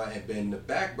 However, the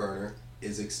back burner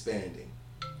is expanding.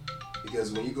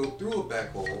 Because when you go through a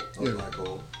black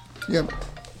hole, Yeah.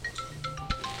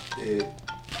 It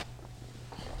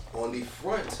on the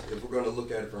front, if we're going to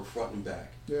look at it from front and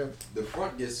back, Yeah. the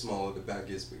front gets smaller, the back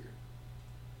gets bigger.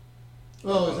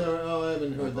 Oh, is that right? Oh, I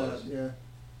haven't heard that. apologies. Yeah.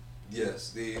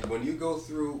 Yes, the when you go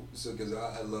through, so because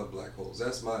I love black holes,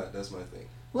 that's my thing.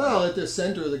 Well, at the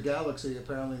center of the galaxy,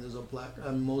 apparently there's a black.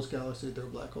 On most galaxies, there are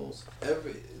black holes.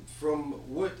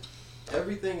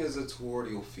 Everything is a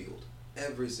toroidal field.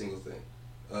 Every single thing.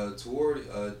 Toroid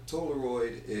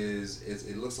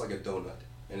it looks like a donut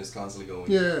and it's constantly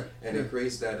going. Yeah. And Yeah. it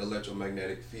creates that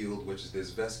electromagnetic field, which is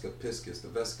this Vesica piscis. The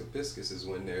Vesica piscis is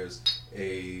when there's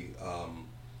a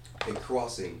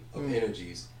crossing of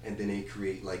energies, and then they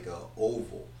create like a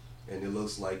oval, and it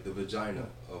looks like the vagina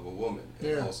of a woman, and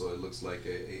Yeah. also it looks like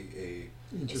a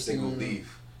Interesting, single yeah.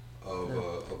 leaf of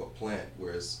Yeah. of a plant,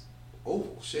 where it's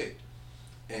oval shaped,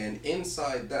 and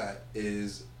inside that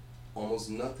is almost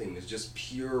nothing. It's just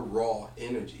pure raw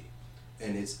energy,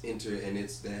 and it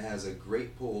has a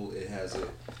great pull.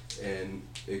 And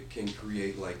it can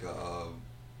create like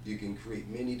you can create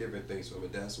many different things from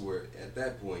it. That's where at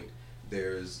that point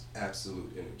there's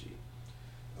absolute energy.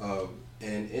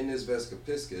 And in this Vesica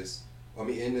piscis,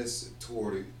 in this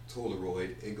toroid,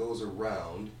 it goes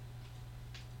around.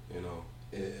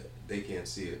 They can't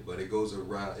see it, but it goes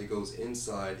around. It goes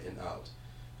inside and out.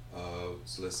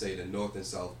 So let's say the north and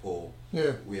south pole.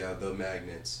 Yeah. We have the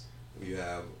magnets. We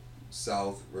have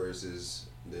south versus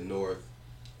the north,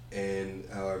 and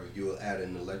however you'll add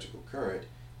an electrical current,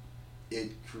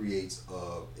 it creates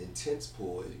a intense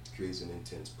pull. It creates an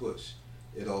intense push.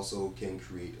 It also can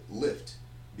create lift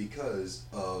because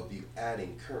of you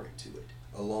adding current to it,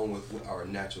 along with our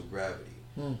natural gravity.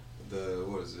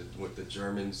 What the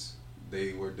Germans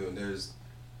they were doing. This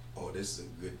is a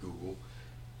good Google.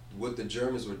 What the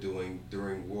Germans were doing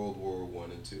during World War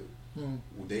I and II.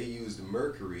 They used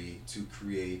mercury to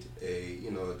create a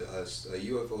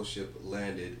UFO ship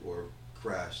landed or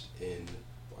crashed in.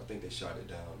 I think they shot it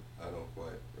down. I don't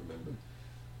quite remember.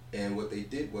 And what they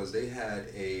did was they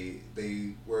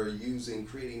were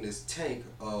creating this tank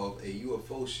of a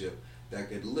UFO ship that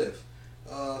could lift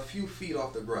a few feet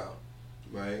off the ground,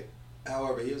 right?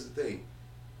 However, here's the thing.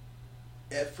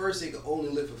 At first, it could only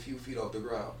lift a few feet off the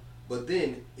ground, but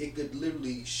then it could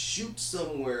literally shoot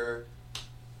somewhere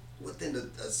within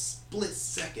a split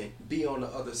second, be on the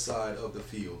other side of the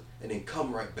field, and then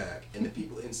come right back. And the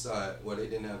people inside, they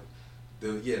didn't have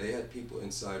they had people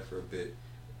inside for a bit.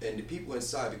 And the people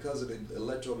inside, because of the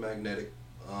electromagnetic,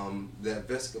 that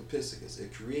Vesica piscis,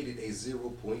 it created a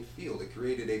 0-point field. It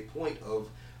created a point of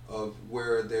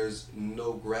where there's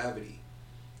no gravity.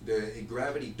 The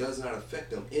gravity does not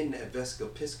affect them in that Vesica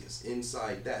piscis.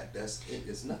 Inside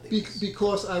it's nothing.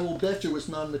 Because I will bet you it's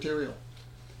non-material.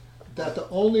 That the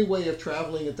only way of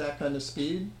traveling at that kind of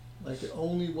speed, like the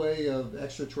only way of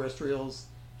extraterrestrials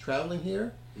traveling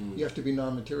here, you have to be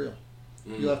non-material.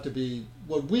 You have to be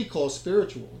what we call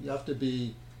spiritual. You have to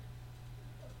be,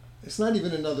 it's not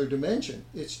even another dimension.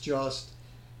 It's just,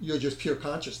 you're just pure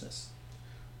consciousness.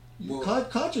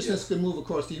 Consciousness can move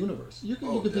across the universe. You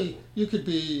could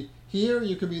be here,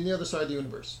 you could be on the other side of the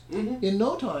universe. In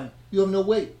no time, you have no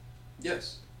weight.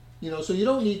 Yes. So you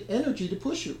don't need energy to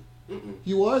push you.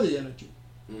 You are the energy.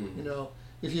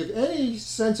 If you have any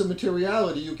sense of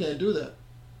materiality, you can't do that.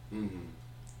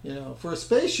 For a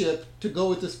spaceship to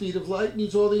go at the speed of light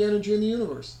needs all the energy in the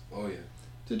universe. Oh yeah.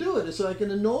 To do it, it's like an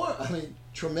enormous,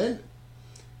 tremendous.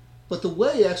 But the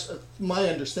way, my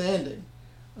understanding,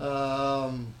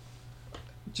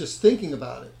 just thinking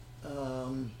about it,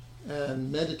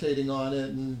 and meditating on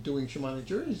it and doing shamanic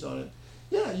journeys on it,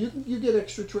 yeah, you get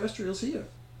extraterrestrials here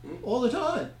all the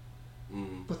time,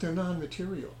 but they're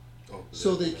non-material.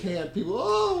 So they can't.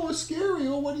 People, it's scary.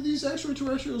 What are these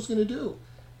extraterrestrials going to do?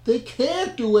 They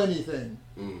can't do anything,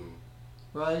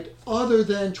 right? Other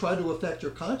than try to affect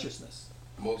your consciousness.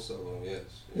 Most of them, yes.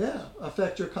 Yeah,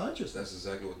 affect your consciousness. That's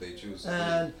exactly what they choose to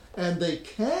do. And they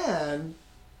can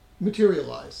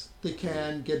materialize. They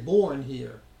can get born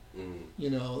here.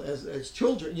 As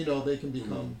children, they can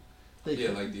become. Like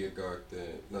the Agarth.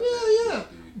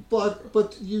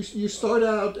 But you start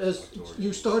out as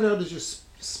your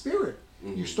spirit.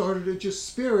 You started as just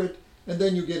spirit, and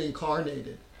then you get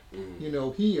incarnated.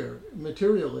 Here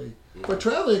materially. But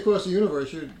traveling across the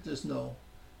universe, you just know.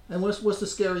 And what's the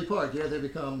scary part? Yeah, they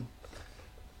become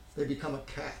a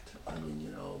cat.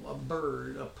 A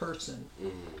bird, a person.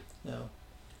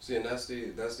 See, and that's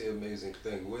the amazing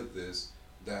thing with this,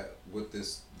 the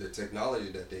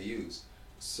technology that they use.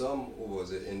 In some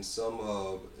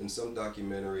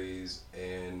documentaries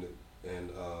and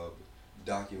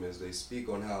documents, they speak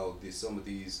on how some of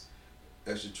these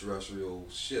extraterrestrial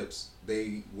ships,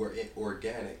 they were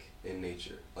organic in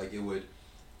nature. Like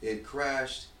it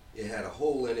crashed, it had a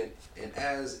hole in it, and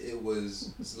as it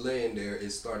was laying there,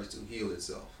 it started to heal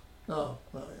itself. Oh,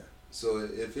 yeah. So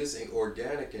if it's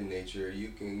organic in nature, you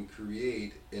can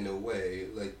create in a way,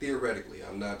 like theoretically.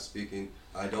 I'm not speaking.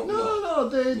 I don't know. No.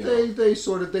 They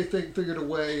sort of figured a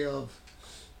way of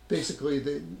basically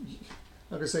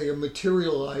like I say,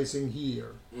 materializing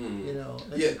here. You know.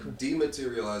 Yeah,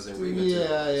 dematerializing,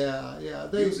 rematerializing. Yeah.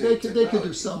 They could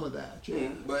do some of that. Yeah.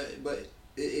 But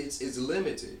it's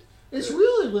limited. It's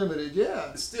really limited.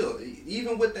 Yeah. Still,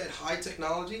 even with that high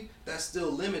technology, that's still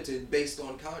limited based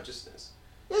on consciousness.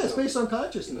 Yeah, it's based on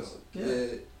consciousness.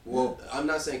 Well, I'm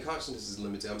not saying consciousness is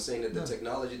limited. I'm saying that the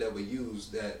technology that we use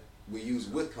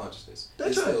with consciousness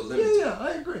is still limited. Yeah,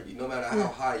 I agree. No matter how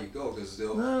high you go, because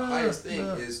the highest thing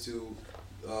is to,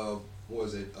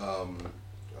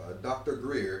 Dr.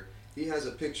 Greer. He has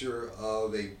a picture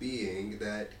of a being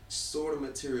that sort of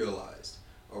materialized,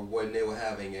 or when they were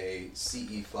having a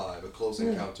CE5, a close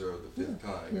encounter of the fifth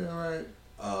kind. Yeah, right.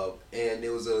 And it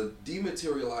was a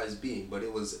dematerialized being, but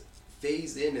it was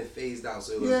phased in and phased out,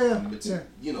 so it was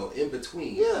in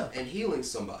between and healing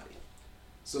somebody.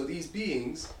 So these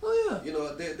beings,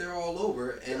 they're all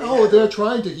over, and they're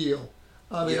trying to heal.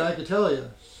 I mean, I could tell you,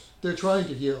 they're trying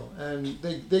to heal, and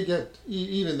they get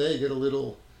a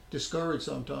little discouraged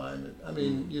sometimes. I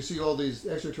mean, you see all these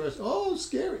extraterrestrials. Oh,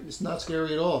 scary! It's not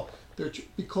scary at all.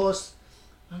 Because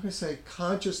I'm gonna say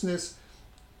consciousness.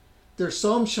 There's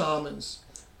some shamans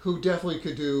who definitely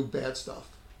could do bad stuff.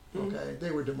 Okay,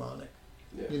 they were demonic,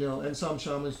 and some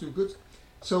shamans do good.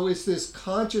 So it's this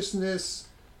consciousness,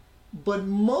 but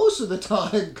most of the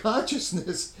time,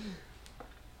 consciousness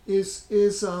is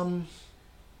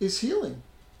healing.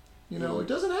 It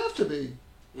doesn't have to be.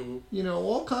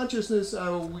 All consciousness,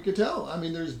 we could tell. I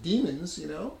mean, there's demons.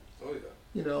 Oh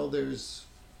yeah. There's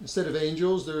instead of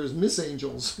angels, there's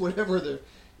misangels, whatever they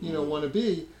want to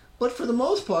be. But for the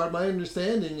most part, my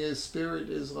understanding is spirit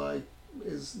is like.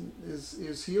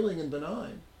 Is healing and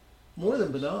benign, more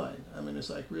than benign. I mean, it's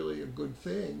like really a good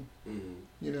thing,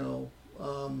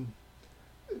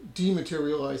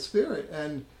 dematerialized spirit,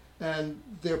 and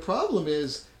their problem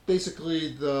is basically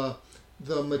the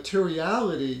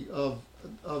materiality of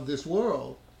this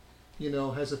world,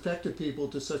 has affected people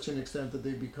to such an extent that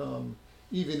they become,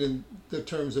 even in the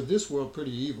terms of this world,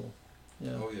 pretty evil.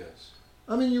 Oh yes.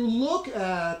 I mean, you look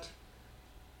at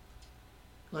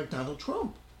like Donald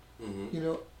Trump.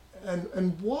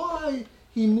 And why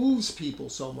he moves people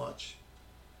so much.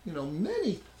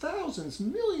 Many thousands,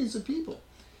 millions of people,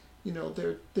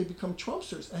 they become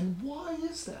Trumpsters. And why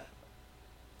is that?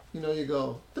 You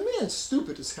go, the man's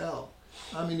stupid as hell.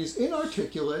 I mean, he's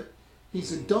inarticulate,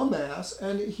 he's a dumbass,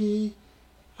 and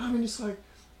it's like,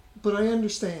 but I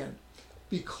understand,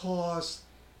 because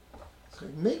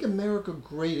make America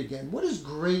great again. What does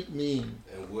great mean?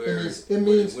 And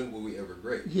when were we ever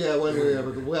great? Yeah, when were we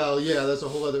ever great? Well, yeah, that's a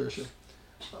whole other issue.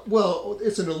 Well,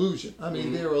 it's an illusion. I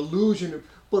mean, they're illusion.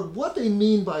 But what they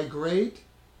mean by great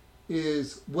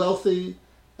is wealthy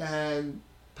and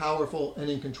powerful and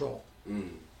in control.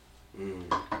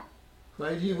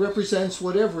 Right? He represents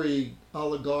what every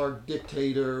oligarch,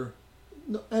 dictator,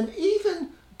 and even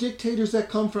dictators that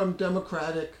come from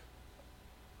democratic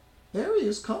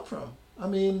areas come from. I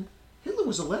mean, Hitler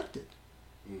was elected.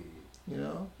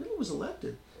 Hitler was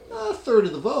elected. A third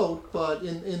of the vote, but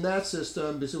in that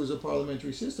system, because it was a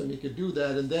parliamentary system, he could do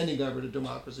that, and then he got rid of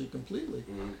democracy completely.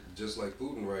 Just like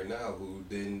Putin right now, who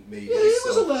then made he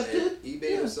was elected. He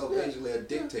made himself basically a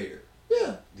dictator.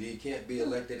 Yeah. He can't be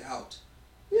elected out.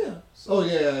 Yeah. So,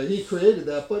 he created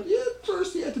that, but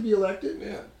first he had to be elected.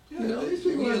 Yeah. These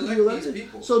people had to be elected. These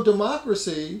people. So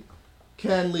democracy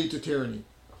can lead to tyranny.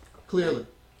 Clearly.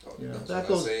 That's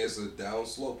what I say, it's a down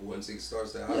slope once it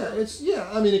starts to happen.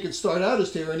 I mean, it can start out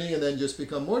as tyranny and then just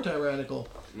become more tyrannical.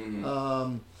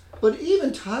 But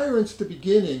even tyrants at the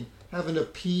beginning have an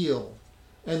appeal.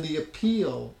 And the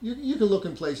appeal, you can look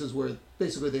in places where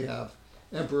basically they have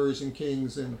emperors and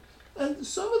kings, and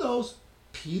some of those,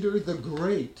 Peter the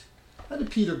Great. How did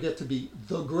Peter get to be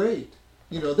the Great?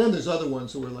 Then there's other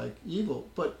ones who are like evil,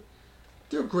 but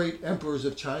they're great emperors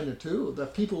of China too,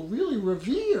 that people really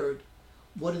revered.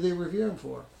 What did they revere him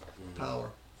for?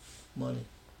 Power, money.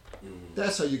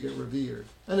 That's how you get revered.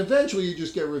 And eventually you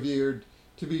just get revered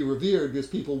to be revered because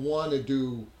people want to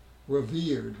do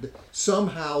revered.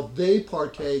 Somehow they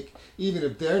partake, even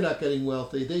if they're not getting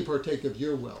wealthy, they partake of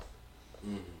your wealth.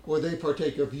 Or they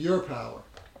partake of your power,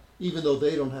 even though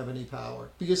they don't have any power.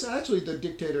 Because actually the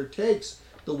dictator takes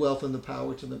the wealth and the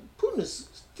power to them. Putin is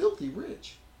filthy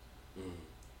rich.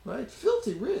 Right?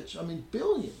 Filthy rich. I mean,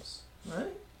 billions.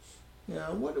 right?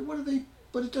 Yeah, what are they?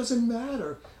 But it doesn't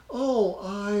matter. Oh,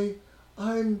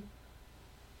 I'm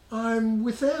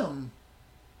with them.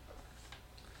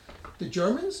 The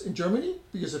Germans in Germany,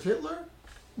 because of Hitler,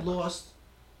 lost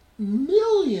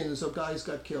millions of guys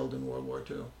got killed in World War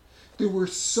II. There were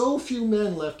so few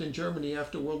men left in Germany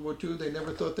after World War II, they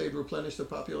never thought they'd replenish the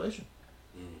population.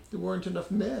 There weren't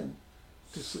enough men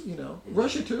to,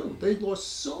 Russia too. They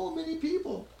lost so many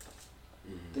people.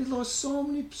 They lost so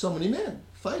many men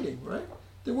fighting, right?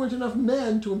 There weren't enough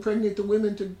men to impregnate the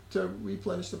women to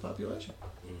replenish the population.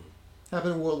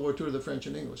 Happened in World War II to the French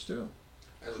and English too.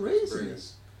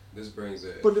 Craziness. This brings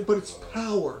it. But it's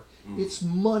power. It's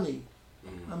money.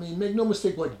 I mean, make no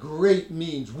mistake what great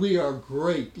means. We are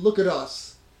great. Look at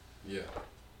us. Yeah.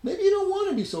 Maybe you don't want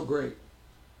to be so great.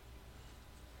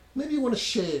 Maybe you want to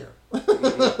share.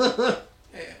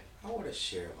 Hey, I want to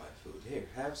share my food. Here,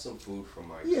 have some food from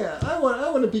my. Yeah, I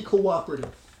want to be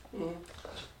cooperative.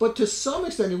 But to some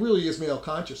extent, it really is male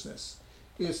consciousness.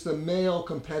 It's the male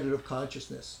competitive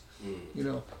consciousness.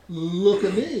 Look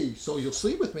at me, so you'll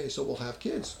sleep with me, so we'll have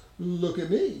kids. Look at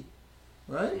me,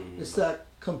 right? It's that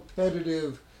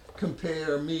competitive,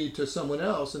 compare me to someone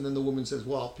else, and then the woman says,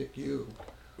 well, I'll pick you.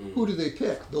 Who do they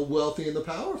pick? The wealthy and the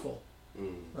powerful,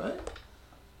 right?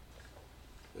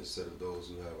 Instead of those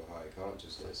who have a high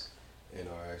consciousness and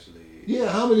are actually... Yeah,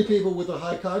 how many people with a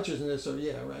high consciousness are,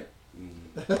 yeah, right?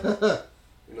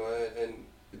 And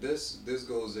this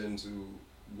goes into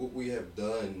what we have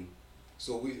done.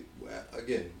 So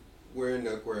we're in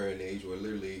the Aquarian age. We're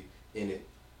literally in it.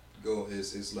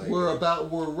 It's like we're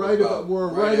right at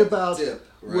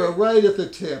the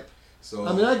tip. So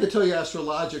I mean, I could tell you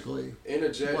astrologically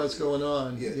what's going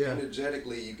on. Yeah,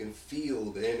 energetically, you can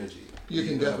feel the energy. You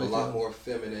can definitely have a lot more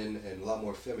feminine and a lot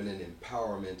more feminine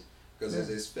empowerment because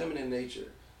it's feminine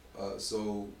nature.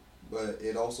 But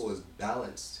it also is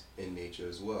balanced in nature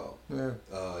as well. Yeah.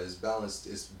 It's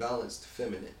balanced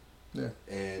feminine. Yeah.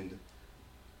 And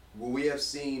what we have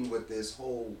seen with this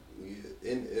whole,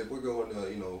 if we're going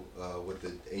with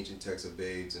the ancient texts of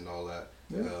Veds and all that,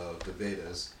 the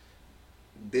Vedas,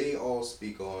 they all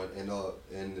speak on, and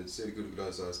the Siddha Guru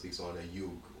Granth Sahib speaks on a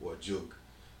yug or jug,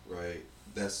 right?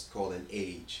 That's called an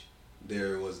age.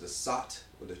 There was the Sat,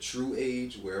 or the true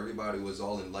age, where everybody was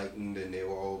all enlightened and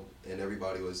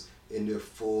everybody was in their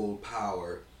full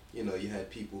power. You had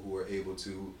people who were able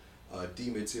to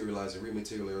dematerialize and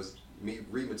rematerialize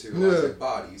their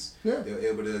bodies. Yeah. They were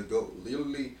able to go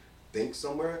literally think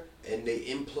somewhere and they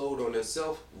implode on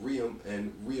themselves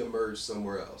and reemerge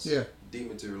somewhere else. Yeah.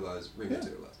 Dematerialize,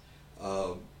 rematerialize.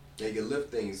 Yeah. They can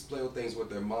lift things, play with things with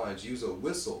their minds, use a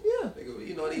whistle. Yeah.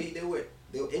 They were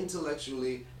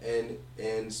intellectually and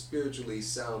spiritually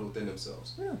sound within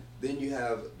themselves. Yeah. Then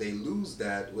they lose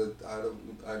that with I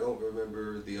don't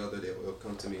remember the other, that will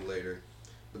come to me later.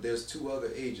 But there's two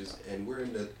other ages, and we're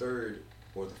in the third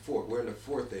or the fourth. We're in the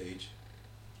fourth age.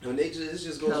 And it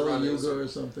just goes Kali around Yuga or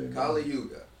something. Kali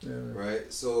Yuga. Yeah.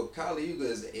 Right? So Kali Yuga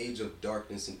is the age of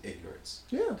darkness and ignorance.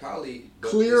 Yeah.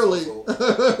 Clearly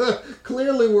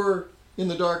clearly we're in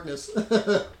the darkness.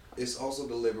 It's also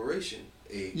the liberation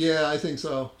age. Yeah, I think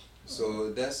so.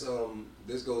 So that's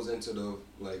this goes into the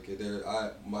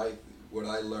what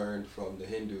I learned from the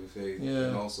Hindu faith,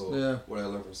 and also what I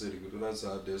learned from Siddha Guru Granth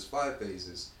Sahib. There's 5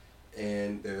 phases,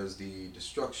 and there's the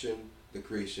destruction, the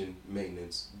creation,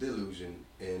 maintenance, delusion,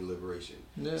 and liberation.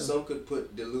 Yeah. Some could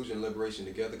put delusion and liberation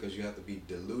together because you have to be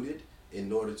deluded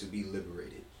in order to be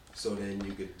liberated. So then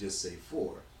you could just say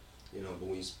 4, but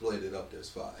when you split it up, there's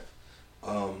 5.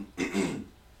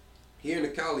 Here in the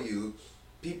Kali Yuga,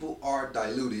 people are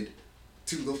diluted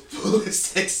to the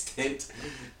fullest extent,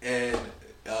 and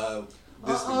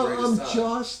this is the greatest time. I'm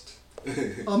just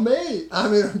amazed. I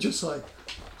mean, I'm just like,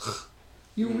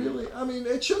 you really, I mean,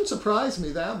 it shouldn't surprise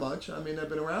me that much. I mean, I've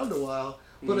been around a while,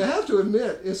 but I have to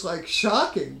admit, it's like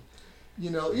shocking,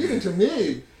 even to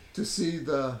me, to see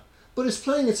but it's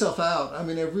playing itself out. I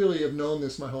mean, I really have known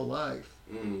this my whole life.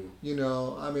 I mean,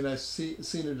 I've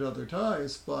seen it other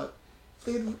times, but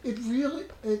it really,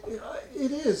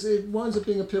 it is. It winds up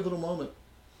being a pivotal moment.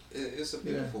 It's a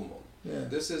beautiful moment. Yeah.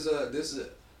 This is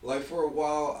like, for a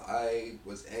while I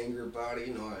was angry about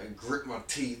it. I grit my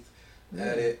teeth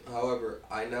at it. However,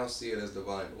 I now see it as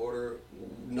divine order.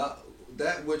 Not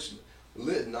that which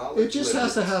knowledge. It just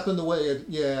has to happen the way it.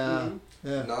 Yeah.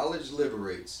 Yeah. Knowledge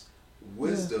liberates.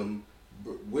 Wisdom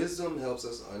helps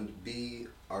us be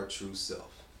our true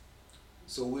self.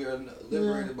 So we are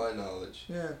liberated by knowledge.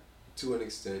 Yeah. To an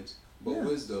extent, but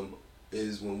wisdom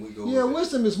is when we go. Yeah,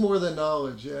 wisdom is more than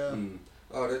knowledge. Yeah.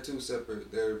 Oh, they're two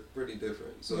separate. They're pretty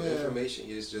different. So Yeah. information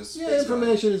is just Yeah, space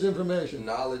information is information.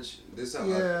 knowledge. This is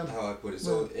Yeah. how I put it.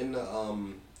 So in the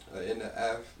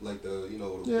like the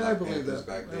the Yeah, I Black believe Panthers that.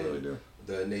 back I then, really do.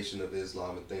 the Nation of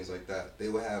Islam and things like that, they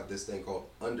would have this thing called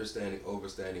understanding,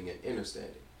 overstanding, and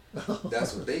understanding.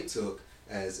 That's what they took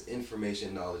as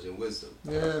information, knowledge, and wisdom.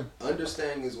 Yeah.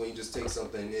 Understanding is when you just take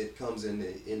something, it comes in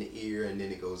the ear and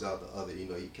then it goes out the other.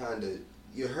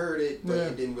 You heard it, but Yeah.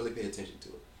 you didn't really pay attention to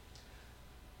it.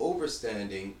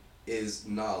 Overstanding is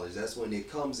knowledge. That's when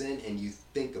it comes in and you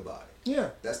think about it. Yeah.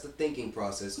 That's the thinking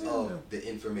process Yeah. of the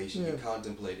information. You Yeah.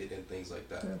 contemplate it and things like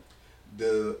that. Yeah.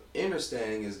 The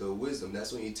understanding is the wisdom.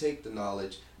 That's when you take the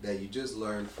knowledge that you just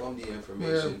learned from the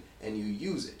information and you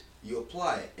use it. You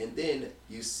apply it, and then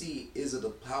you see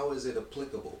how is it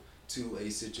applicable to a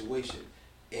situation,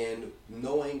 and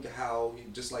knowing how,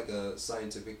 just like a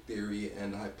scientific theory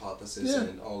and hypothesis Yeah.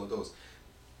 and all of those.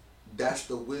 That's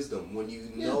the wisdom. When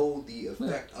you Yeah. know the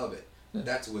effect of it, Yeah.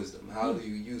 that's wisdom. How Yeah. do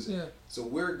you use it? Yeah. So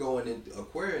we're going into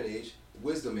Aquarian age,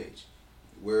 wisdom age.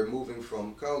 We're moving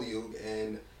from Kali Yuga,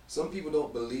 and some people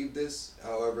don't believe this.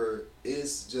 However,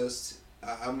 it's just,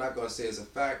 I'm not going to say it's a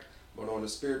fact, but on the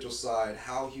spiritual side,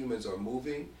 how humans are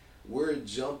moving, we're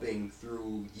jumping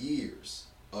through years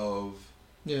of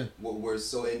Yeah. what we're,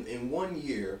 so in 1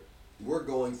 year, we're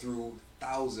going through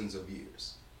thousands of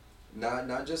years.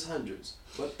 Not just hundreds,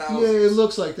 but thousands. Yeah, it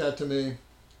looks like that to me. It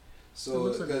So,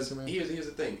 looks like that because to me. here's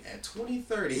the thing: at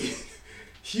 2030,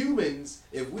 humans,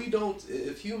 if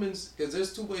humans, because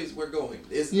there's two ways we're going.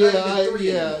 It's not even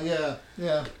three anymore.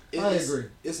 Yeah. I agree.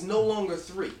 It's no longer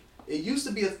three. It used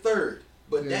to be a third,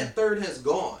 but Yeah. that third has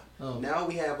gone. Oh. Now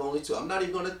we have only two. I'm not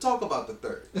even going to talk about the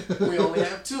third. We only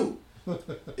have two.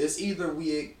 It's either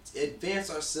we advance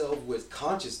ourselves with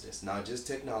consciousness, not just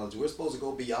technology. We're supposed to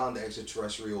go beyond the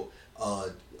extraterrestrial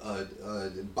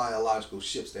biological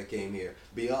ships that came here,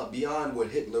 beyond what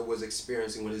Hitler was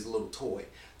experiencing with his little toy.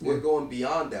 We're going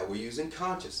beyond that. We're using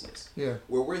consciousness. Yeah.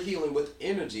 Where we're healing with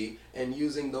energy and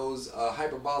using those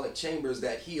hyperbolic chambers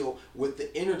that heal with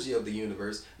the energy of the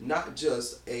universe, not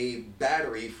just a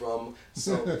battery from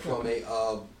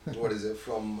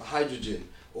from hydrogen.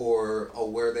 Or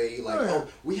where they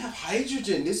we have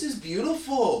hydrogen. This is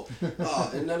beautiful.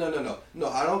 No.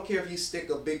 I don't care if you stick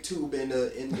a big tube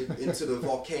into the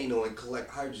volcano and collect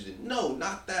hydrogen. No,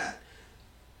 not that.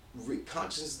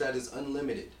 Consciousness that is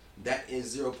unlimited. That is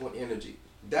 0 point energy.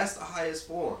 That's the highest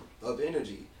form of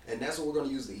energy, and that's what we're going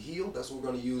to use to heal. That's what we're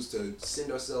going to use to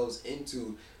send ourselves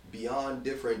into beyond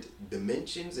different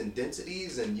dimensions and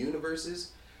densities and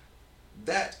universes.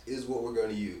 That is what we're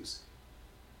going to use.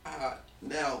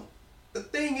 Now, the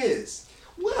thing is,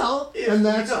 well, and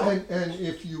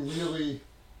if you really,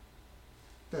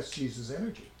 that's Jesus'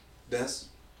 energy. That's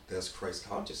Christ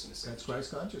consciousness. That's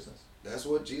Christ consciousness. That's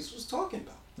what Jesus was talking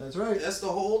about. That's right. That's the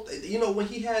whole. When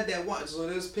he had that wand, so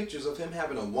there's pictures of him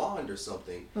having a wand or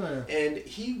something, and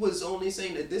he was only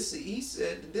saying that this. He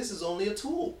said this is only a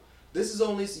tool. This is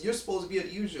only, you're supposed to be able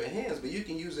to use your hands, but you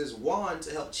can use this wand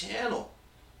to help channel.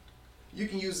 You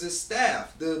can use this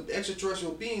staff. The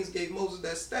extraterrestrial beings gave Moses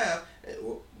that staff.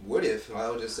 What if?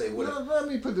 I'll just say what if. Let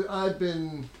me put it. I've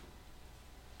been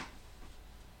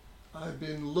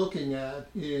looking at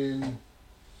in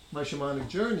my shamanic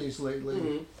journeys lately.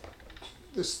 Mm-hmm.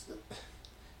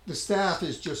 The staff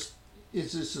is just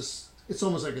it's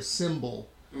almost like a symbol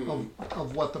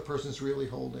of what the person's really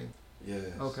holding. Yes.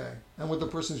 Okay. And what the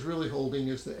person's really holding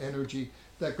is the energy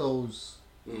that goes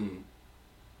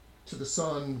to the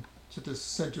sun, to the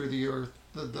center of the earth.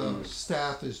 The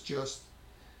staff is just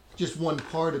one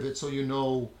part of it, so you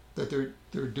know that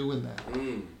they're doing that.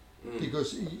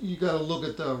 Because you got to look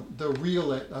at the real.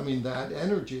 That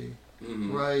energy,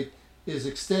 right, is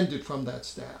extended from that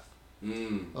staff.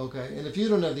 Okay, and if you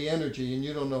don't have the energy and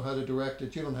you don't know how to direct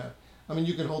it, you don't have.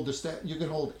 You can hold the staff. You can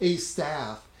hold a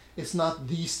staff. It's not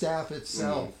the staff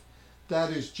itself. That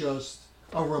is just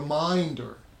a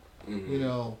reminder,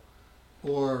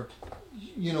 or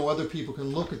other people can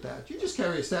look at that. You just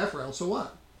carry a staff around, so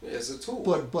what? Yeah, it's a tool.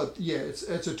 But yeah, it's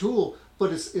a tool,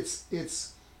 but it's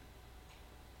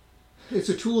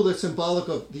a tool that's symbolic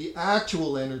of the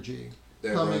actual energy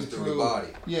that coming runs through the body.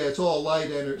 Yeah, it's all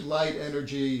light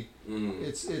energy.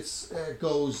 It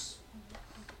goes.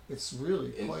 It's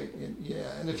really quite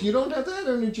and if you don't have that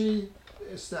energy,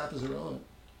 staff is irrelevant.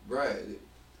 Right.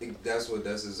 That's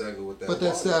exactly what that. But that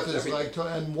wand staff is everything.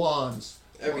 and wands.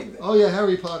 Everything. Oh yeah,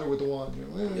 Harry Potter with the wand.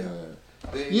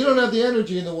 You don't have the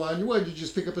energy in the wand. Why did you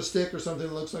just pick up a stick or something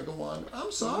that looks like a wand?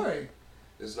 I'm sorry.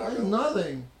 It's not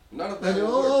nothing. None of that. And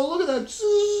look at that!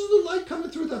 The light coming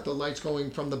through that. The light's going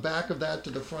from the back of that to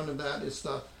the front of that. It's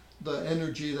the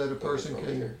energy that a person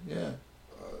can. Here. Yeah.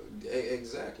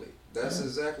 Exactly. That's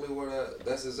exactly what.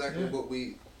 That's exactly what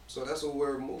we. So that's what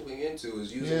we're moving into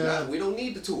is using. We don't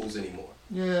need the tools anymore.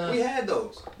 Yeah. We had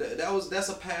those. That's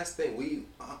a past thing. We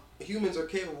humans are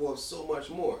capable of so much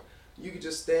more. You could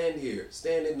just stand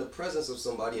in the presence of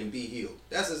somebody and be healed.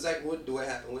 That's exactly what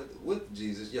happened with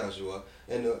Jesus, Yahshua,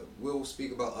 and we'll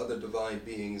speak about other divine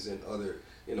beings and other,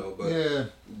 but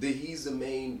he's the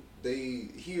main. They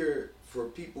here for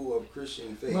people of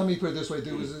Christian faith. Let me put it this way: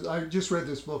 I just read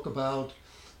this book about.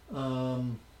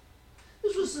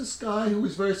 This was this guy who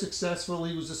was very successful.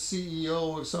 He was a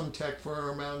CEO of some tech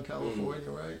firm out in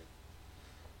California, right?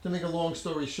 To make a long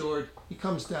story short, he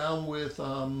comes down with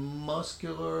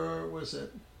muscular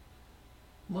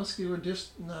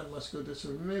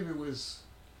dystrophy, maybe it was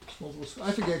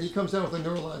I forget. He comes down with a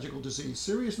neurological disease,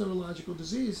 serious neurological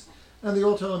disease, and they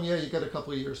all tell him, yeah, you got a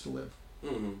couple of years to live,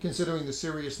 considering the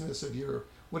seriousness of your,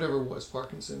 whatever it was,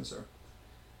 Parkinson's or...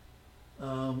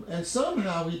 and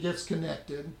somehow he gets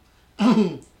connected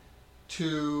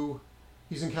to,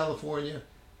 he's in California,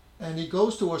 and he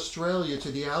goes to Australia,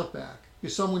 to the outback,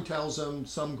 because someone tells him,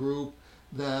 some group,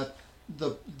 that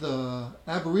the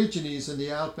Aborigines in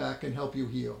the outback can help you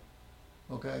heal.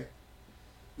 Okay?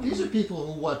 These are people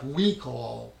who what we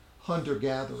call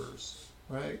hunter-gatherers,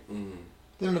 right?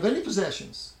 They don't have any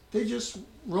possessions. They just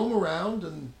roam around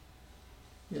and,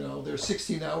 their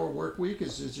 16-hour work week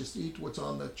is just eat what's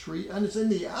on the tree. And it's in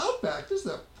the outback. This is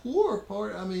the poor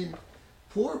part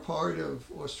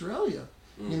of Australia.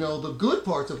 The good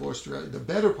parts of Australia, the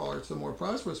better parts, the more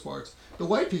prosperous parts, the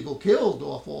white people killed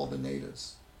off all the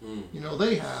natives.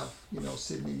 They have,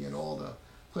 Sydney and all the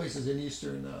places in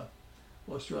eastern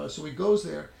Australia. So he goes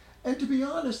there. And to be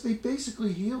honest, they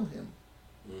basically heal him.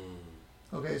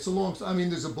 Okay, it's a long,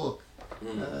 there's a book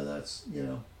that's,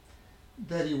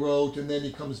 that he wrote, and then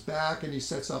he comes back and he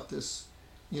sets up this,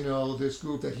 this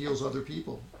group that heals other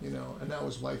people, and now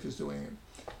his wife is doing it.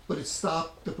 But it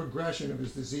stopped the progression of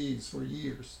his disease for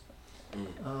years.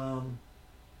 Well,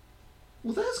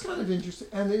 that's kind of interesting.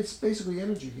 And it's basically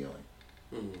energy healing,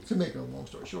 to make a long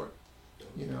story short.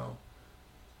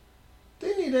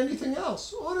 They need anything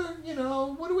else. What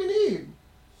do we need?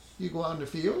 You go out in the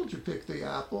field, you pick the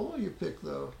apple, you pick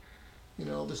the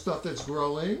stuff that's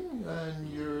growing, and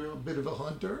you're a bit of a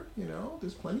hunter,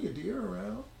 there's plenty of deer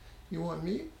around. You want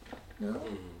meat,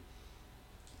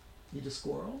 eat a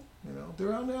squirrel,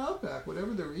 they're out in the outback,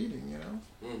 whatever they're eating,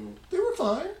 They were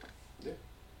fine. Yeah.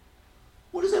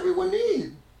 What does everyone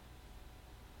need?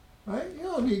 Right? You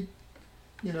don't need,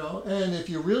 and if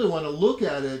you really want to look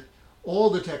at it, all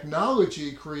the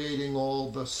technology creating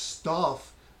all the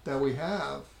stuff that we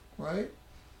have, right?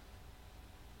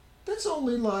 That's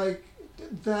only like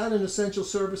that and essential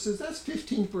services, that's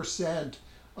 15%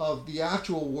 of the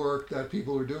actual work that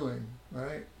people are doing,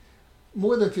 right?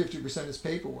 More than 50% is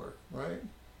paperwork, right?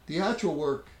 The actual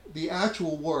work,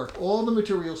 all the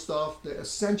material stuff, the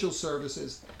essential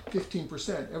services,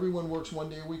 15%. Everyone works 1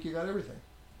 day a week, you got everything.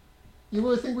 You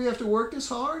really think we have to work this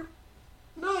hard?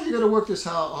 No, you got to work this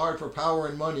hard for power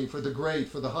and money, for the great,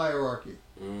 for the hierarchy,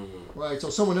 right? So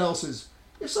if someone else is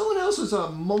a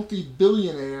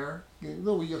multi-billionaire,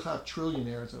 you'll have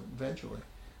trillionaires eventually,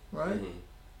 right?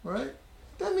 Right?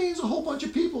 That means a whole bunch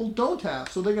of people don't have,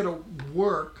 so they got to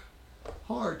work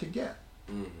hard to get.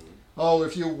 Oh,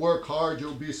 if you work hard,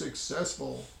 you'll be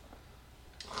successful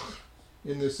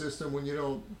in this system when you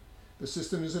don't. The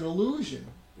system is an illusion.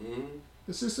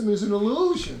 The system is an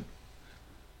illusion,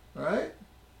 right?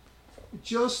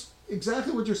 Just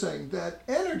exactly what you're saying. That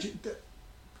energy,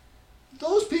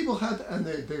 those people had, and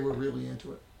they were really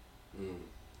into it.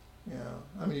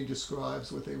 Yeah, he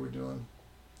describes what they were doing.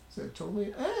 Said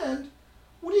totally. And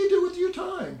what do you do with your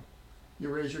time? You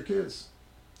raise your kids.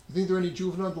 You think there are any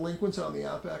juvenile delinquents out in the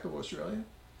outback of Australia?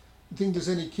 You think there's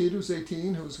any kid who's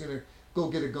 18 who's going to go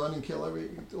get a gun and kill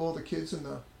all the kids in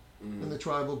the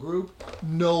tribal group?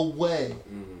 No way.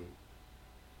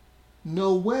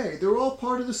 No way. They're all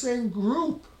part of the same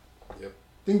group. Yep.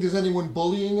 Think there's anyone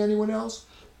bullying anyone else?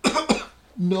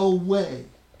 No way.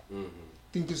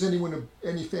 Think there's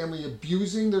any family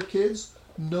abusing their kids?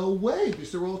 No way,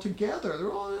 because they're all together.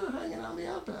 They're all hanging out in the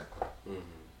outback.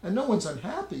 And no one's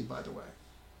unhappy, by the way.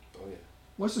 Oh, yeah.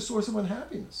 What's the source of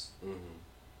unhappiness?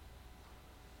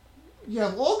 You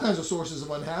have all kinds of sources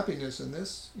of unhappiness in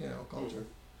this, culture.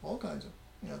 All kinds of,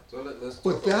 So let's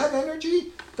but that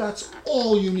energy, that's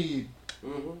all you need.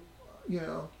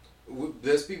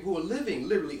 There's people who are living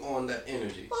literally on that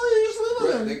energy. Oh, you just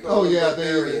live on it. Oh yeah,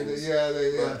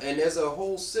 they. And there's a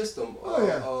whole system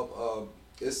of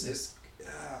it's.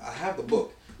 I have the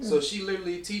book. So she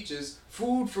literally teaches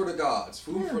food for the gods,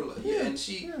 and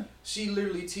she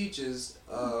literally teaches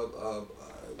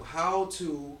how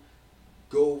to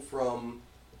go from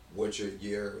what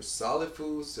your solid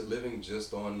foods to living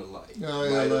just on the light, Oh, yeah,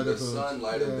 light of the lighter foods. sun,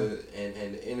 light Yeah. of the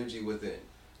and the energy within,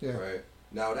 Yeah. right?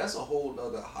 Now that's a whole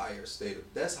other higher state of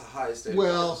that's a higher state of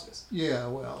Well, consciousness. yeah,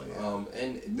 well, yeah.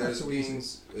 And Not there's so easy.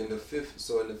 beings in the fifth.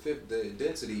 So in the fifth, the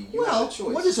density, you Well, have a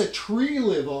choice. what does a tree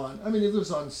live on? I mean, it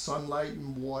lives on sunlight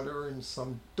and water and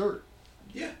some dirt.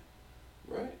 Yeah,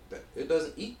 right. It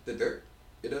doesn't eat the dirt.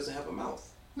 It doesn't have a mouth.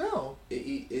 No,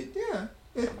 It yeah,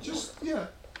 it just, yeah.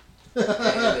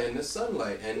 and the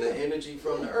sunlight and the energy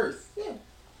from the earth. Yeah.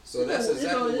 So that's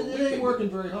exactly what we it can ain't working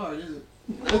do. very hard, is it?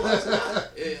 No, it's not.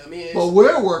 I mean, it's, Well,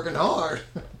 we're working hard.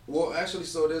 well, actually,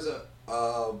 so there's a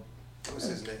what's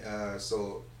his name?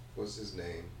 So what's his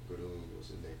name? What's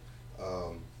his name?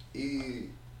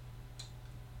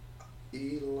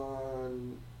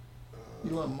 Elon.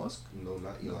 Elon Musk? No,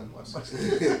 not Elon No, Musk.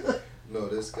 No,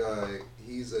 this guy.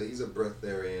 He's a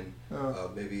breatharian.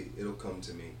 Maybe it'll come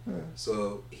to me.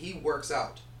 So he works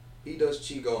out. He does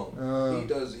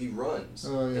qigong. He runs.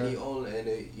 Oh, yeah. And he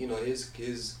only you know his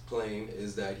claim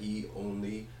is that he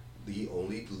only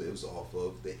lives off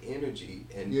of the energy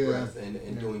and Yeah. breath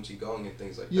and doing qigong and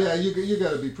things like Yeah, that. you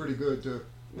got to be pretty good to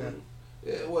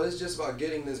Yeah, well, it's just about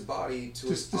getting this body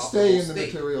to its to optimal stay in the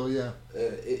state. material. Yeah.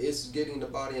 It's getting the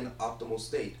body in optimal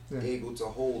state, Yeah. able to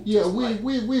hold. Yeah, just light.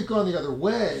 we've gone the other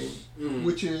way, Mm.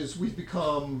 which is we've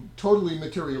become totally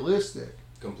materialistic.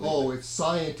 Completely. Oh, it's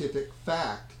scientific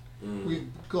fact. Mm. We've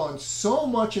gone so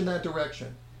much in that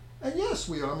direction. And yes,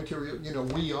 we are material,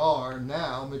 we are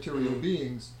now material Mhm.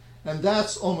 beings. And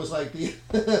that's almost like the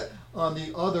on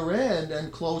the other end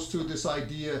and close to this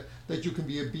idea that you can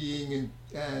be a being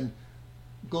and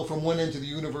go from one end of the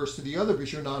universe to the other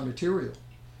because you're non-material.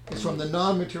 It's from the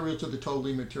non-material to the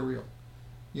totally material,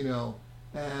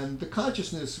 and the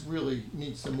consciousness really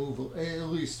needs to move, at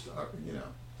least,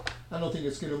 I don't think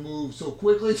it's going to move so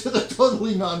quickly to the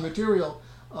totally non-material.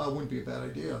 Wouldn't be a bad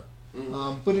idea.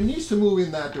 But it needs to move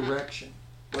in that direction.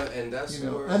 But and that's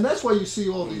where, And that's why you see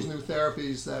all these new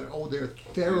therapies they're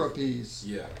therapies,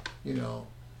 yeah.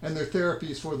 And they're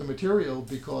therapies for the material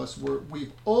because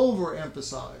we've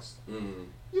overemphasized. Mm.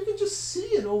 You can just see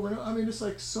it over and over. I mean, it's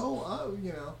like so,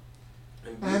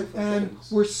 And and beautiful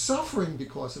things. we're suffering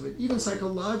because of it, even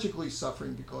psychologically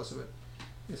suffering because of it.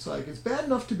 It's like it's bad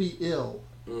enough to be ill,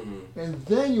 Mm-hmm. and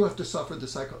then you have to suffer the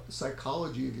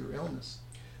psychology of your illness.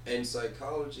 And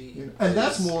psychology, And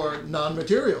that's more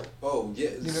non-material. Oh yeah,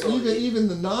 Even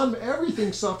the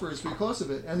everything suffers because of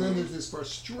it, and then there's this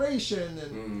frustration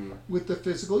and with the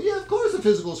physical. Yeah, of course, the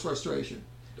physical is frustrating.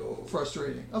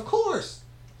 Of course.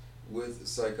 With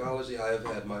psychology, I have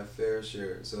had my fair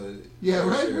share. So Yeah, fair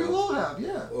right. share We of- all have.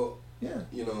 Yeah, Well, yeah,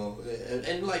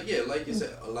 and like you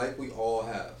said, like we all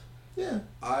have. yeah.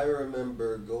 I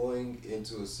remember going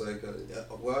into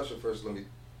a well, actually, first let me.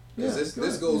 Yeah, This go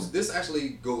ahead, goes. yeah. This actually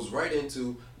goes right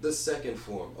into the second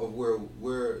form of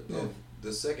of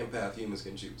the second path humans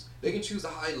can choose. They can choose a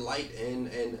high light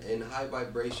and high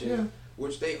vibration, Yeah.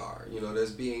 which they are.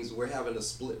 There's beings. We're having a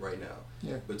split right now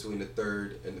Yeah. between the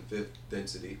third and the fifth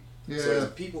density. Yeah. So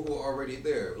there's people who are already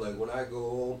there. Like when I go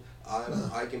home,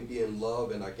 I can be in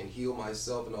love and I can heal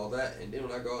myself and all that. And then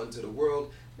when I go out into the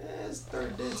world, it's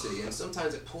third density, and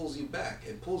sometimes it pulls you back.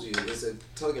 It pulls you. It's a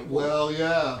tug and pull. Well,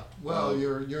 yeah. Well, Um,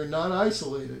 you're not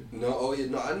isolated. No, oh yeah,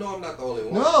 no. I know I'm not the only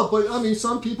one. No, but I mean,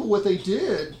 some people, what they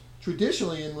did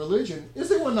traditionally in religion is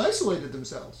they went and isolated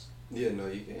themselves. Yeah, no,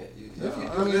 you can't. If you do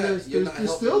I mean, that, you're not there's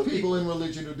helping still the people in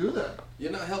religion who do that.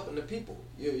 You're not helping the people.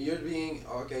 You're being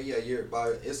okay. Yeah, you're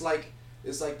by. It's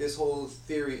like this whole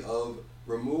theory of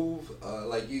remove,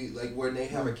 like when they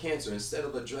have a cancer, instead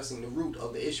of addressing the root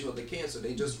of the issue of the cancer,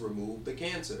 they just remove the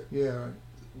cancer. Yeah, right.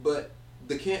 But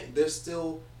there's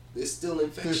still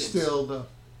infections. There's still the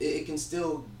It can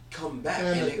still come back,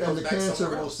 and it and comes the back cancer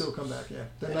somewhere will else. still come back. Yeah,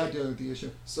 they're not dealing with the issue.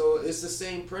 So it's the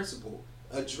same principle.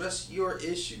 Address your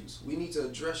issues. We need to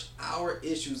address our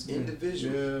issues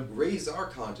individually. Yeah. Raise our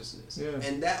consciousness. Yeah.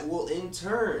 And that will in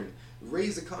turn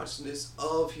raise the consciousness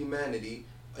of humanity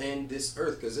and this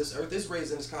earth. Because this earth is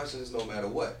raising its consciousness no matter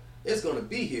what. It's going to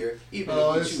be here even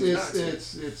if we choose not to.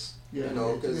 It's yeah.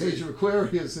 Because the age of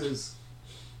Aquarius is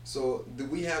So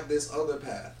we have this other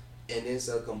path, and it's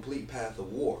a complete path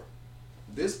of war.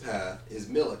 This path is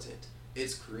militant.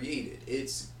 It's created.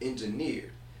 It's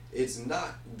engineered. It's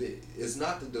not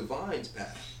the divine's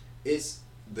path. It's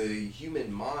the human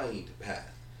mind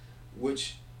path,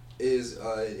 which is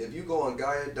if you go on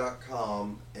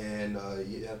Gaia.com and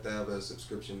you have to have a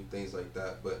subscription, things like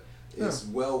that, but it's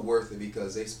well worth it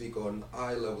because they speak on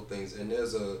high level things. And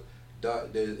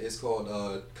it's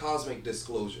called Cosmic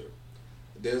Disclosure.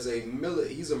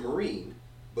 He's a Marine,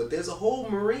 But there's a whole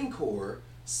Marine Corps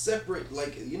separate,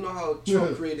 like you know how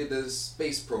Trump created the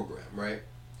space program, right?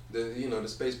 The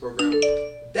space program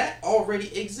that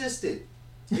already existed.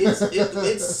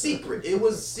 It's secret. It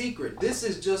was secret. This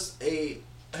is just a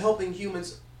helping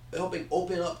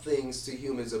open up things to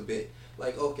humans a bit.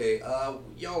 Like, okay,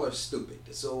 y'all are stupid,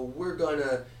 so we're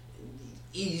gonna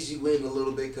ease you in a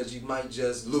little bit because you might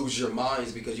just lose your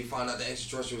minds because you find out the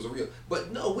extraterrestrials are real.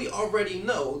 But no, we already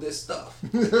know this stuff.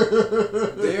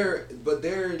 they're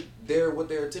what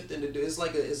they're attempting to do.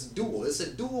 It's dual. It's a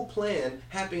dual plan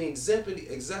happening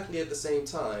exactly at the same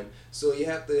time. So you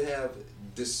have to have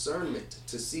discernment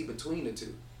to see between the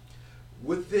two.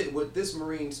 What this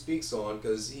Marine speaks on,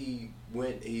 because they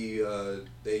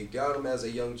got him as a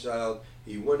young child.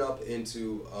 He went up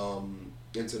into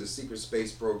the secret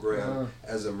space program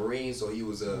as a Marine, so he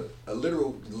was a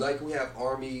literal, like we have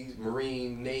Army,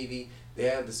 Marine, Navy, they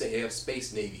have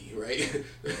Space Navy,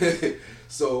 right?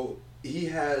 So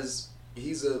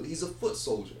he's a foot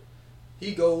soldier.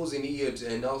 He goes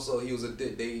and also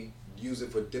they use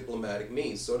it for diplomatic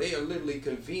means. So they are literally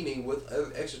convening with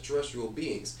extraterrestrial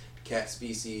beings, cat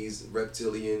species,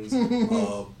 reptilians,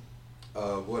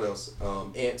 what else?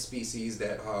 Ant species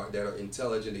that are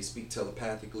intelligent. They speak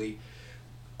telepathically.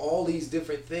 All these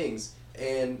different things,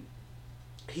 and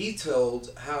he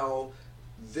told how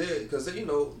because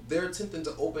they're attempting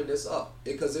to open this up,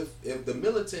 because if the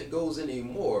militant goes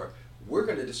anymore, we're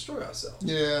gonna destroy ourselves.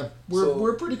 Yeah,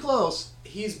 we're pretty close.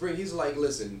 He's like,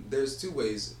 listen, there's two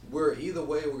ways. Either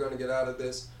way we're gonna get out of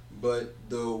this, but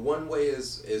the one way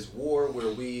is war,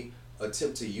 where we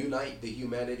attempt to unite the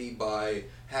humanity by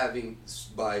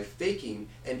faking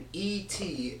an ET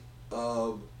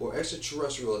or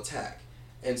extraterrestrial attack.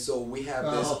 And so we have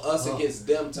this us against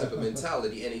them type of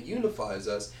mentality, and it unifies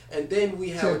us. And then we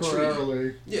have a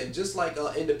treaty. Yeah, just like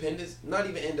Independence, not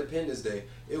even Independence Day.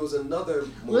 It was another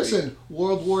movie. Listen,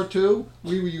 World War II,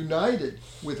 we were united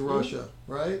with Russia,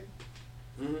 right?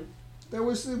 Mm-hmm. They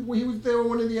were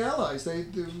one of the Allies. They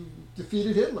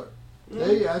defeated Hitler. Mm-hmm.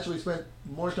 They actually spent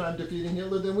more time defeating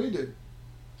Hitler than we did.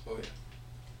 Oh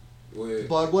yeah.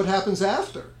 But what happens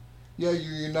after? Yeah,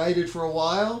 you're united for a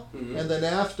while, and then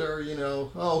after,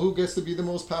 who gets to be the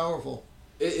most powerful?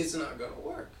 It's not going to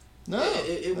work. No.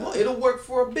 It'll work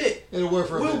for a bit.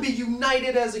 We'll be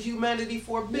united as a humanity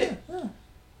for a bit. Yeah.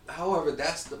 However,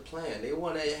 that's the plan. They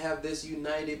want to have this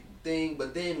united thing,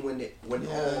 but then when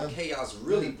all chaos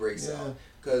really breaks out,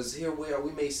 because here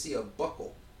we may see a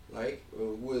buckle. Like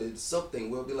with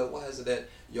something, we'll be like, why is it that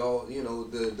y'all,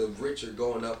 the rich are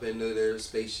going up into their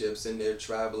spaceships and they're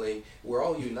traveling? We're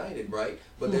all united, right?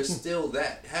 But there's still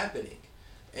that happening,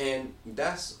 and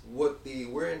that's what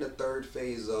we're in the third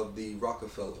phase of the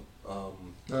Rockefeller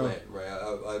plan,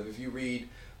 right? If you read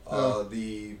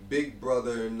the Big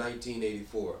Brother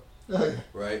 1984,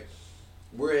 right?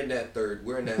 We're in that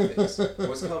phase.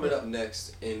 What's coming up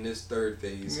next in this third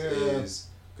phase is,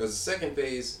 because the second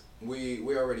phase, we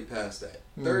already passed that.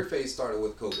 Third phase started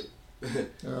with COVID.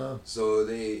 So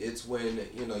it's when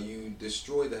you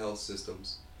destroy the health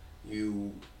systems,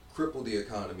 you cripple the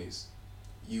economies,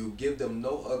 you give them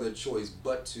no other choice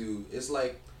but to. It's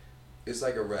like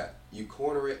a rat. You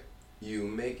corner it, you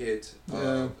make it,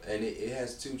 and it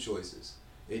has two choices.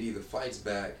 It either fights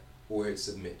back or it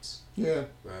submits. Yeah.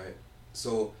 Right.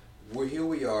 So here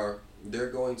we are.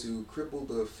 They're going to cripple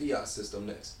the fiat system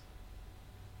next.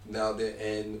 Now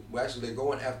they're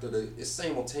going after it's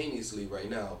simultaneously right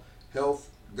now, health,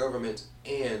 government,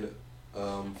 and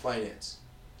finance.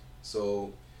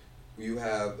 So you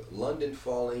have London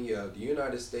falling, you have the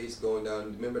United States going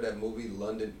down. Remember that movie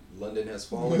London Has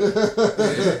Fallen?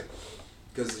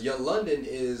 Because London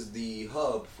is the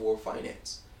hub for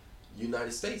finance.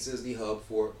 United States is the hub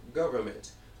for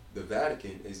government. The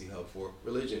Vatican is the hub for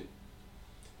religion.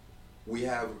 We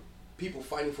have people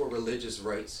fighting for religious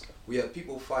rights. We have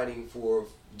people fighting for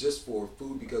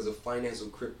food because of financial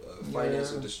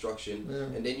destruction. Yeah.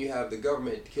 And then you have the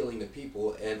government killing the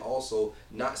people and also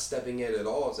not stepping in at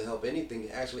all to help anything,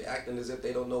 actually acting as if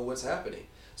they don't know what's happening.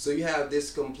 So you have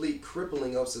this complete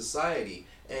crippling of society,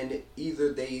 and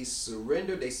either they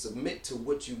submit to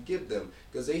what you give them,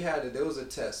 because there was a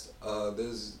test.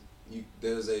 There's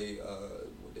a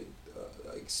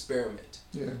experiment.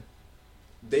 Yeah.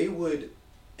 They would.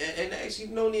 And actually,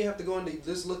 you don't even have to go into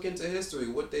just look into history.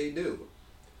 What they do,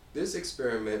 this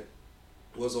experiment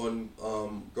was on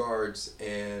guards,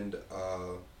 and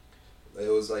it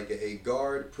was like a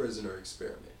guard prisoner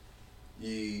experiment.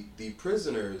 The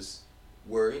prisoners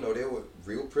were, they were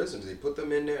real prisoners. They put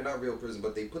them in there, not real prisoners,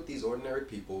 but they put these ordinary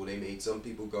people. They made some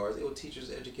people guards. They were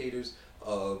teachers, educators.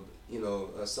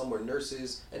 Some were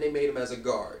nurses, and they made them as a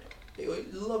guard. They were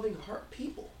loving heart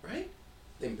people, right?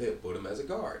 They put them as a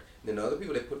guard. Then the other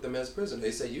people, they put them as prisoner.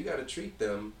 They say you got to treat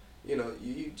them. You know,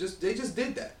 they just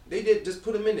did that. They did just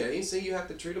put them in there. They didn't say you have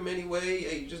to treat them anyway.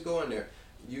 Hey, you just go in there.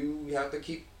 You have to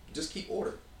keep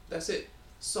order. That's it.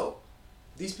 So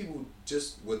these people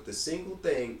just with the single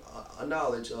thing, a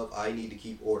knowledge of I need to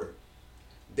keep order.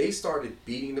 They started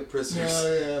beating the prisoners.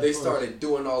 They started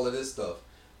doing all of this stuff,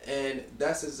 and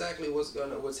that's exactly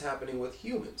what's happening with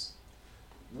humans.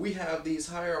 We have these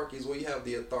hierarchies where you have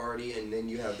the authority, and then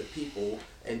you have the people,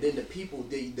 and then the people,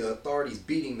 the authorities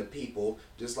beating the people,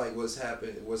 just like what's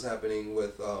happening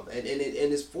with, and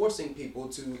it's forcing people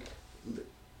to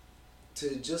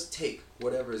just take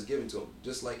whatever is given to them,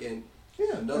 just like in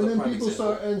another and then prime people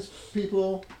example.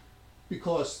 people,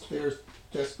 because they're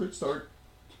desperate, start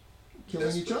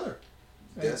killing each other,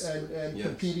 and yes.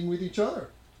 competing with each other,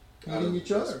 eating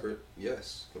each other.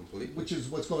 Yes, completely. Which is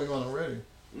what's going on already.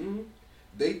 Mm-hmm.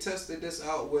 They tested this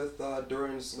out with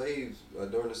during the slave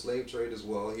trade as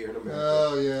well here in America.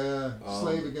 Oh yeah,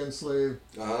 slave against slave.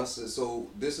 So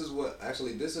this is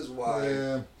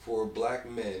why for black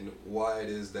men, why it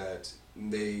is that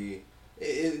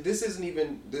this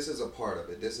is a part of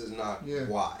it. This is not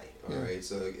why. All right,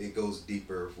 so it goes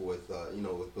deeper with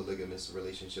with polygamous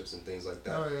relationships and things like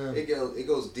that. Oh, yeah. It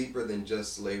goes deeper than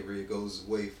just slavery. It goes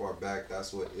way far back.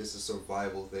 It's a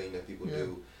survival thing that people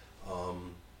do.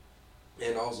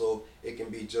 And also, it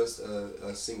can be just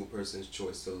a single person's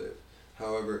choice to live.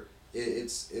 However,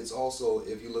 it's also,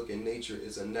 if you look in nature,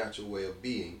 it's a natural way of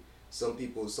being. Some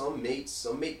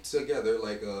mate together,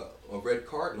 like a red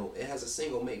cardinal. It has a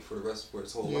single mate for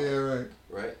its whole life. Yeah, right.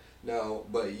 Right now,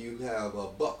 but you have a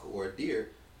buck or a deer,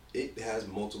 it has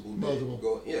multiple.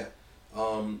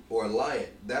 Or a lion.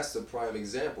 That's the prime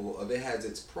example of it has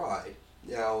its pride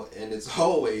now, and it's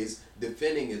always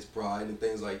defending its pride and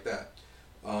things like that.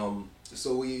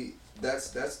 So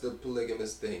that's the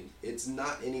polygamous thing. It's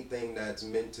not anything that's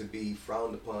meant to be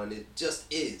frowned upon. It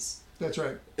just is. That's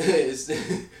right.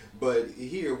 But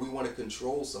here we want to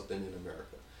control something in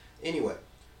America. Anyway,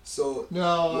 so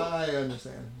I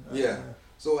understand.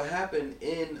 So what happened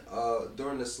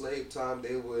during the slave time?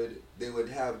 They would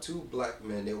have two black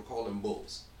men. They would call them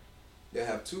bulls. They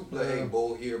have two hey,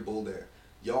 bull here, bull there.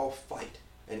 Y'all fight,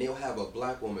 and they'll have a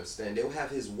black woman stand. They'll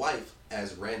have his wife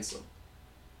as ransom.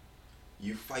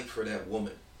 You fight for that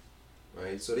woman,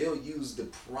 right? So they'll use the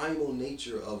primal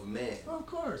nature of man, of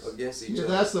course, against each other.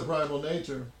 That's the primal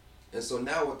nature. And so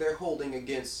now what they're holding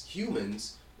against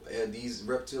humans, and these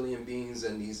reptilian beings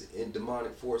and these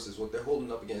demonic forces, what they're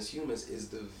holding up against humans is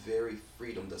the very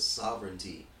freedom, the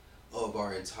sovereignty of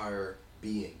our entire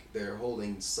being. They're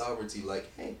holding sovereignty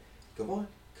like, hey, come on.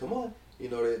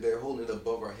 They're holding it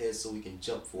above our heads so we can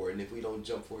jump for it. And if we don't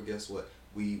jump for it, guess what?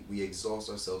 We exhaust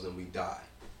ourselves and we die.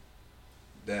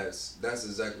 That's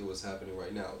exactly what's happening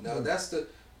right now. Now that's the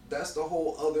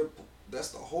whole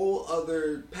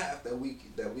other path that we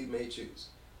may choose.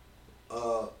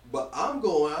 But I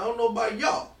don't know about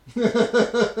y'all.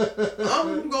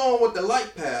 I'm going with the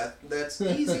light path. That's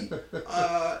easy.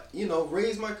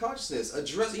 Raise my consciousness.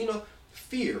 Address,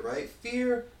 fear, right?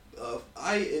 Fear.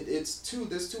 There's two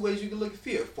ways you can look at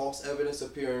fear: false evidence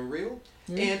appearing real,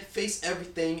 and face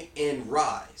everything and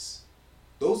rise.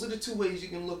 Those are the two ways you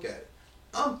can look at it.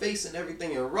 I'm facing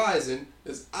everything and rising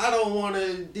because I don't want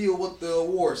to deal with the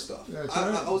war stuff.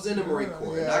 I was in the Marine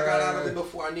Corps and I got out of it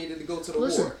before I needed to go to the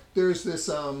war. There's this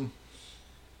there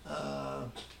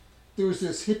was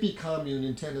this hippie commune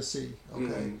in Tennessee.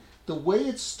 Okay, the way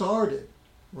it started,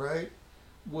 right,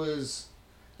 was,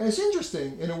 and it's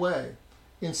interesting in a way.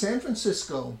 In San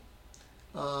Francisco,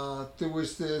 there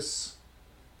was this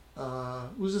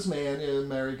man, a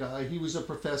married guy. He was a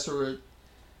professor at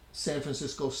San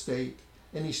Francisco State.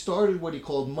 And he started what he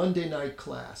called Monday night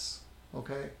class,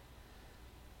 okay?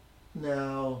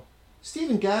 Now,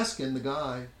 Stephen Gaskin, the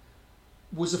guy,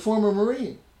 was a former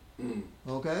Marine,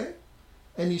 okay?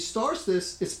 And he starts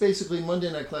this, it's basically Monday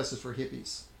night classes for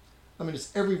hippies. I mean,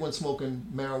 it's everyone smoking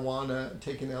marijuana,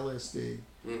 taking LSD,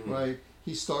 right?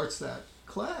 He starts that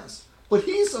class. But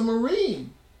he's a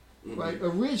Marine, right,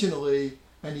 originally,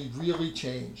 and he really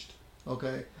changed,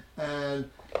 okay? And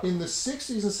in the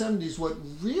 60s and 70s, what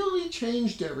really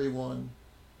changed everyone,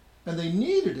 and they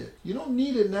needed it, you don't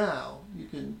need it now,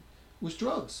 was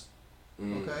drugs,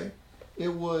 okay?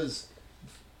 It was,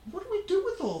 what do we do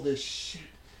with all this shit?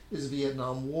 There's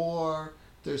Vietnam War,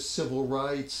 there's civil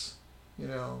rights,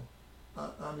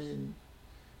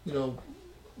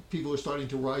 people are starting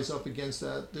to rise up against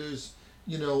that. There's,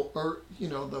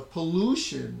 the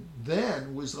pollution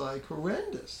then was like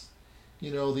horrendous.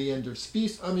 The end of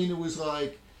species. I mean, it was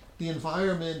like the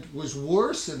environment was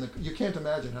worse you can't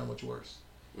imagine how much worse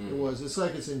it Mm. was. It's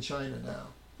like it's in China now.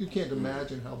 You can't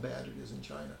imagine how bad it is in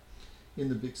China, in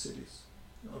the big cities.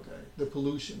 Okay, the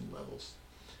pollution levels.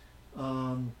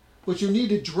 But you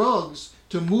needed drugs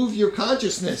to move your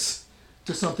consciousness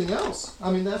to something else.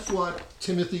 I mean, that's what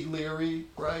Timothy Leary,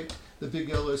 right, the big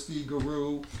LSD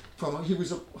guru, he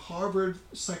was a Harvard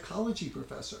psychology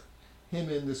professor. Him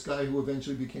and this guy who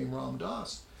eventually became Ram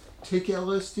Dass. Take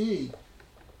LSD,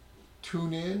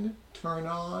 tune in, turn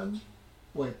on,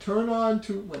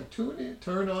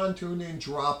 tune in,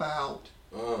 drop out.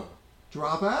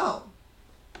 Drop out.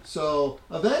 So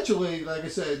eventually, like I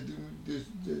said, there's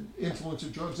the influence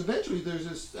of drugs. Eventually, there's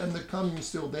this, and the commun's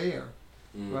still there,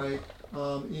 right?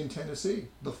 In Tennessee,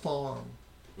 the farm,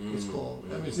 it's called.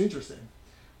 I mean, it's interesting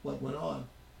what went on.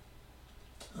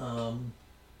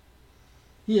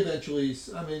 He eventually,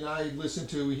 I mean, I listened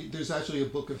to. There's actually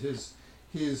a book of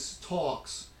his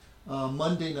talks,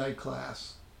 Monday night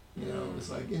class. You know, it's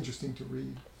like interesting to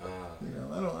read. You know,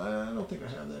 I don't think I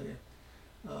have that here.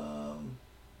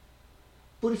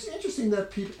 But it's interesting that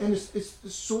people, and it's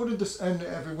sort of this, and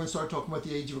everyone started talking about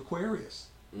the Age of Aquarius.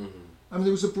 Mm-hmm. I mean,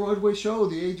 there was a Broadway show,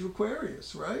 The Age of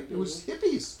Aquarius, right? It was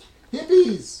hippies.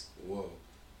 Whoa.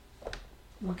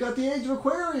 We got the Age of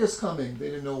Aquarius coming. They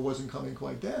didn't know it wasn't coming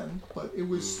quite then, but it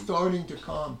was starting to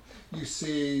come. You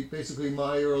see, basically,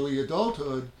 my early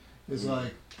adulthood is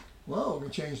like, well, we're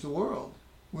going to change the world.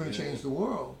 We're going to change the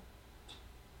world.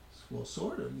 Well,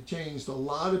 sort of. You changed a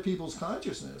lot of people's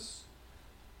consciousness.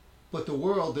 But the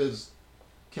world has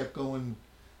kept going,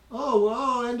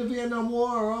 end of Vietnam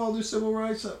War, the civil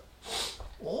rights.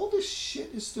 All this shit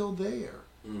is still there.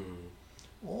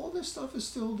 All this stuff is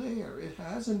still there. It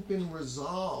hasn't been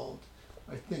resolved.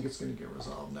 I think it's going to get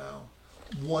resolved now,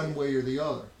 one way or the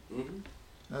other.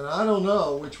 And I don't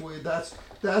know which way.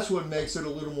 That's what makes it a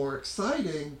little more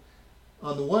exciting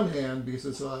on the one hand, because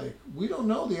it's like, we don't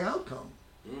know the outcome.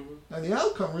 And the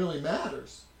outcome really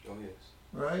matters. Oh, yes.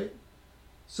 Right?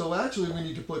 So actually, we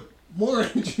need to put more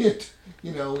energy into,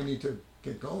 we need to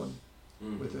get going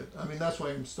with it. I mean, that's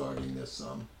why I'm starting this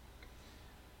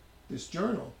this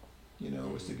journal,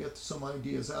 is to get some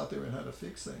ideas out there and how to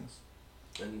fix things.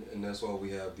 And that's why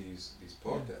we have these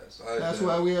podcasts. That's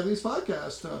why we have these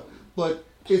podcasts. But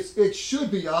it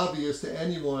should be obvious to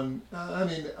anyone, on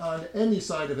any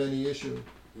side of any issue,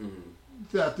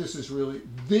 that this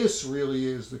really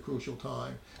is the crucial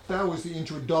time. That was the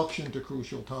introduction to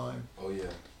crucial time. Oh,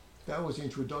 yeah. That was the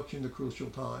introduction to crucial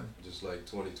time. Just like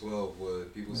 2012, where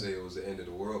people say it was the end of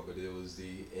the world, but it was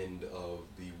the end of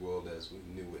the world as we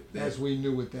knew it then. As we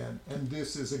knew it then. And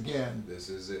this is, again, this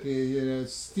is it.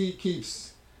 Steve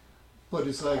keeps, but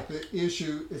it's like the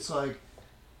issue, it's like,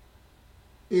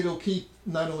 it'll keep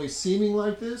not only seeming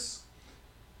like this,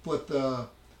 but the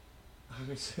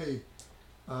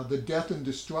death and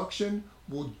destruction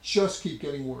will just keep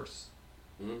getting worse.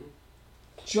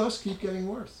 Just keep getting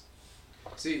worse.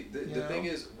 See, the thing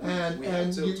is, we and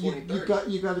have till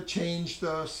 2030. you got to change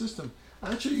the system.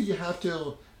 Actually, you have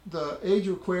to. The Age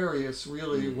of Aquarius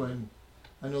really, when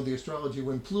I know the astrology,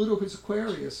 when Pluto hits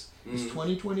Aquarius, is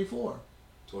 2024.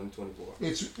 2024.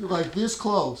 It's like this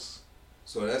close.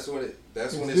 So that's when it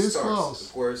starts. Close.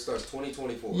 Aquarius starts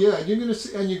 2024. Yeah, you're gonna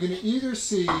see, and you're gonna either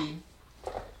see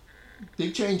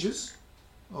big changes,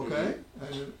 okay,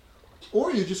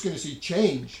 or you're just gonna see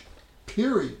change,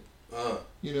 period.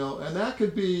 And that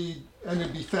could be, and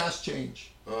it'd be fast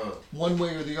change, one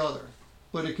way or the other,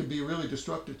 but it could be really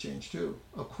destructive change too.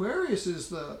 Aquarius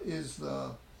is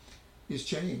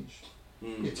change.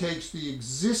 It takes the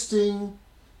existing.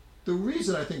 The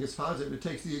reason I think it's positive, it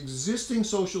takes the existing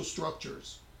social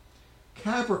structures.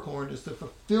 Capricorn is the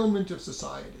fulfillment of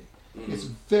society. It's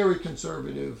a very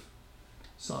conservative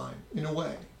sign in a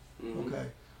way, okay.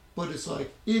 But it's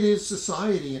like, it is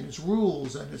society and its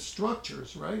rules and its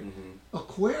structures, right?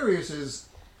 Aquarius is,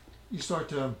 you start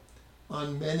to,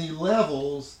 on many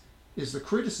levels, is the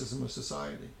criticism of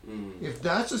society. If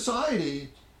that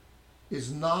society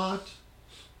is not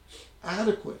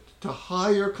adequate to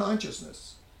higher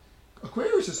consciousness,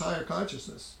 Aquarius is higher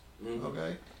consciousness,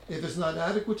 okay? If it's not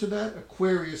adequate to that,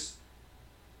 Aquarius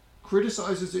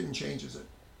criticizes it and changes it,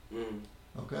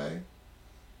 okay?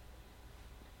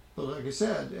 But like I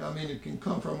said, it can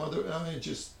come from other,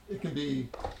 it can be,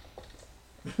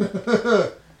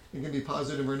 it can be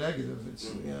positive or negative.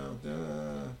 It's,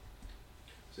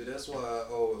 See, that's why,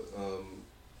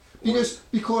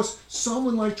 because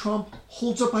someone like Trump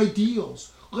holds up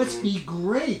ideals. Let's be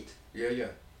great.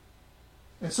 Yeah.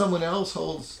 And someone else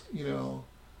holds,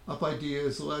 up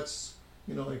ideas. Let's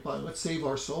save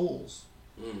our souls.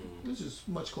 This is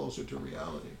much closer to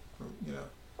reality,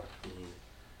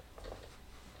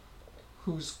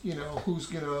 who's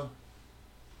gonna,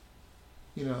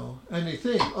 and they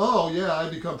think, oh yeah, I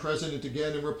become president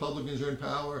again and Republicans are in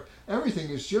power. Everything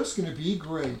is just gonna be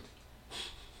great.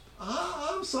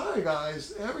 I'm sorry,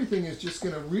 guys. Everything is just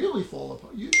gonna really fall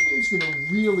apart. It's gonna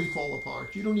really fall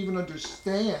apart. You don't even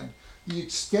understand the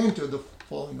extent of the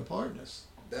falling apartness.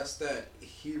 That's that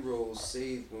hero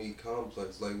saved me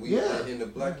complex. Like in the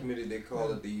black community, they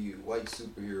call it the white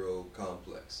superhero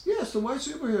complex. Yes, the white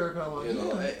superhero complex.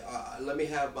 Hey, let me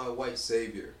have my white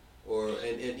savior,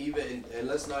 and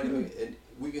let's not even. And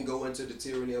we can go into the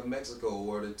tyranny of Mexico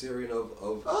or the tyranny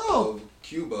of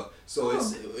Cuba. So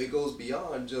it goes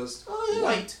beyond just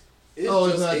white. It's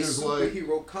just a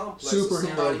superhero complex of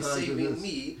somebody saving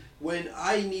me when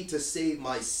I need to save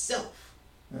myself.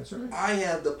 That's right. I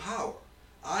have the power.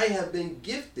 I have been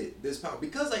gifted this power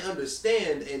because I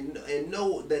understand and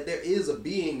know that there is a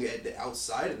being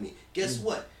outside of me. Guess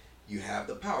what? You have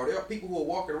the power. There are people who are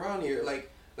walking around here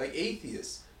like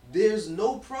atheists. There's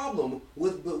no problem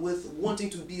with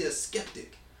wanting to be a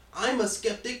skeptic. I'm a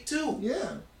skeptic too.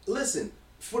 Yeah. Listen,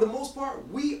 for the most part,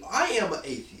 I am an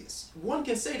atheist. One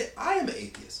can say that I am an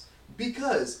atheist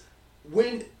because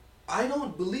when I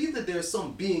don't believe that there's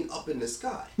some being up in the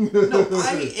sky. No,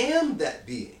 I am that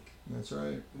being. That's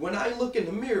right. When I look in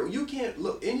the mirror, you can't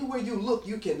look. Anywhere you look,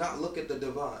 you cannot look at the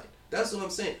divine. That's what I'm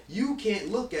saying. You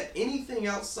can't look at anything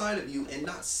outside of you and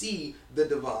not see the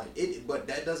divine. But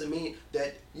that doesn't mean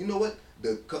that, you know what?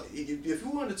 If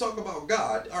you want to talk about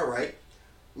God, all right,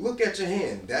 look at your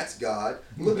hand. That's God.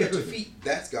 Look at your feet.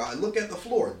 That's God. Look at the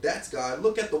floor. That's God.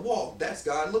 Look at the wall. That's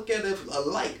God. Look at a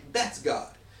light. That's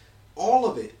God. All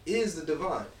of it is the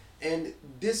divine. And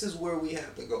this is where we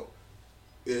have to go.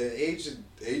 Age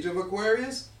of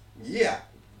Aquarius,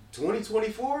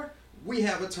 2024, we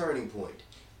have a turning point.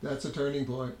 That's a turning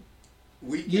point.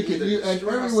 We can and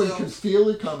everyone can feel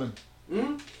it coming.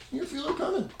 Hmm? You feel it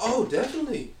coming. Oh,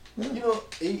 definitely. Yeah.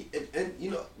 And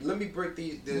let me break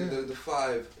the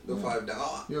five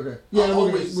down. Okay. Yeah,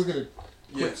 we're gonna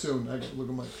quit soon. I gotta look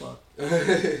at my clock.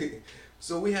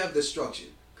 So we have destruction,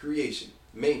 creation,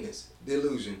 maintenance,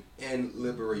 delusion, and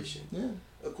liberation. Yeah.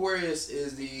 Aquarius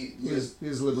is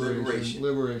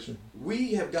liberation.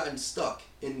 We have gotten stuck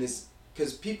in this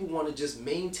because people want to just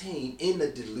maintain in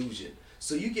a delusion.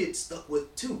 So you get stuck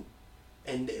with two.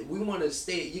 And we want to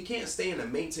stay, you can't stay in a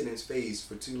maintenance phase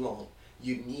for too long.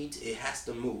 It has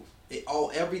to move.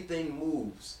 Everything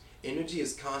moves. Energy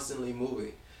is constantly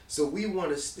moving. So we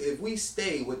want to, if we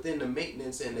stay within the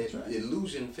maintenance and the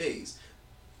illusion phase,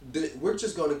 we're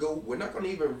just going to go, we're not going to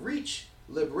even reach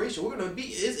liberation. We're going to be,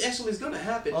 it's going to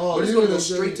happen. We're just going to go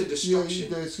straight to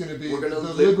destruction. It's going to be,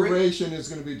 liberation is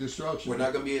going to be destruction. We're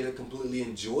not going to be able to completely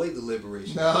enjoy the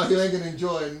liberation. No, you ain't going to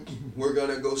enjoy it. We're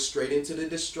going to go straight into the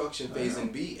destruction phase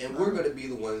and we're going to be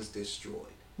the ones destroyed.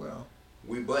 Well,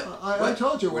 I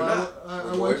told you we're not.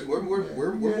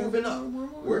 We're moving up.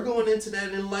 We're going into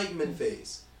that enlightenment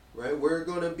phase, right? We're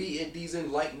going to be in these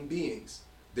enlightened beings.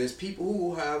 There's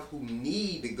people who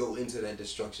need to go into that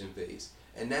destruction phase,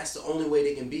 and that's the only way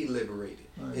they can be liberated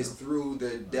is through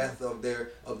the death of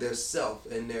their self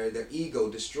and their ego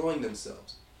destroying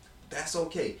themselves. That's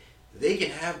okay. They can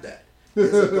have that.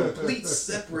 It's a complete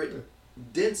separate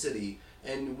density,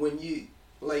 and when you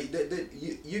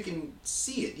you can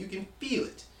see it, you can feel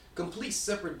it. Complete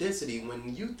separate density.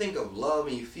 When you think of love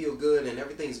and you feel good and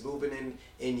everything's moving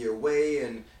in your way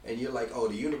and you're like, oh,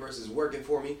 the universe is working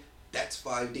for me, that's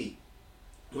 5D.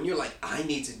 When you're like, I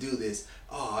need to do this,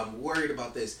 oh, I'm worried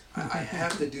about this, I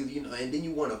have to do, and then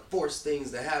you want to force things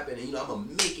to happen and, I'm going to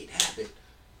make it happen.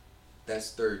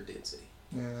 That's third density.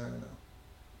 Yeah, I know.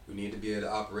 We need to be able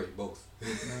to operate both.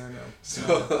 I know.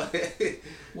 So,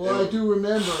 well, I do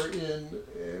remember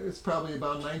it's probably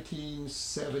about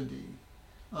 1970.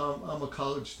 I'm a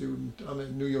college student. I'm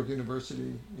at New York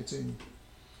University. It's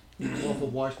off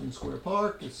of Washington Square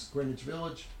Park. It's Greenwich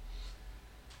Village.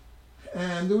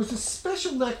 And there was a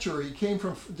special lecturer. He came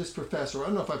from this professor. I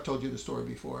don't know if I've told you the story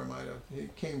before. I might have. He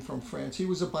came from France. He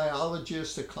was a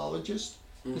biologist, ecologist.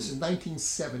 This is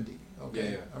 1970.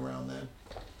 Okay, around then.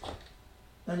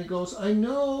 And he goes, I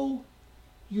know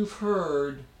you've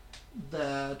heard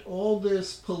that all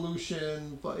this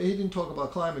pollution, but he didn't talk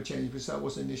about climate change because that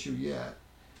wasn't an issue yet.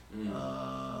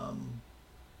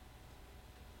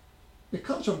 It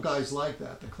comes from guys like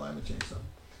that, the climate change stuff.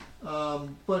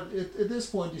 But at this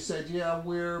point, you said,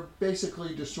 we're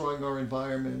basically destroying our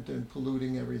environment and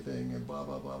polluting everything and blah,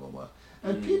 blah, blah, blah, blah.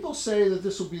 And people say that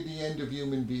this will be the end of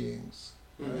human beings,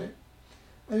 right?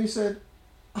 And he said,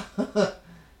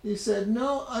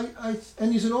 no,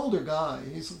 and he's an older guy.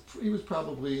 He was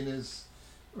probably in his,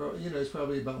 he's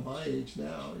probably about my age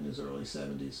now, in his early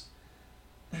 70s.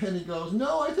 And he goes,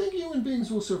 no, I think human beings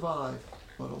will survive,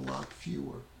 but a lot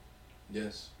fewer.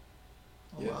 Yes.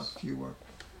 A lot fewer.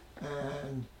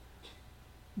 And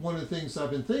one of the things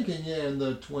I've been thinking, in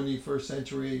the 21st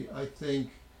century, I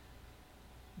think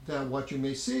that what you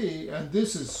may see, and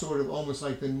this is sort of almost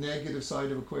like the negative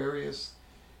side of Aquarius,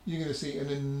 you're going to see an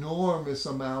enormous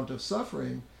amount of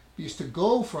suffering, because to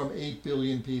go from 8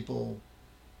 billion people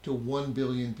to 1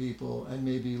 billion people and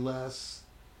maybe less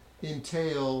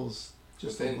entails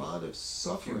just a lot of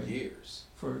suffering. A few years.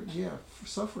 For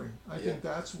suffering. I think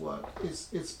that's what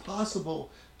it's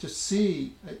possible to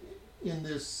see in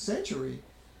this century,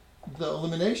 the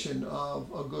elimination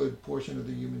of a good portion of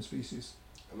the human species.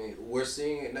 I mean, we're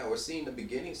seeing it now. We're seeing the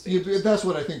beginning stages. Yeah, that's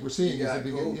what I think we're seeing. You got is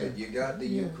the beginning. COVID. You got the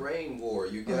Ukraine war.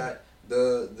 You got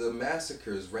the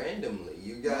massacres randomly.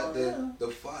 You got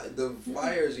the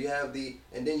fires. You have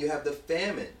and then you have the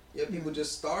famine. You have people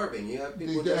just starving. You have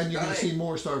people just and you're going to see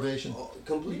more starvation. Oh,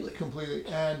 completely. Completely.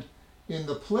 And in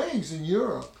the plagues in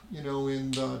Europe, in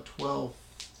the 12th,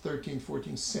 13th,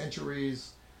 14th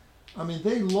centuries, I mean,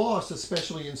 they lost,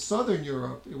 especially in southern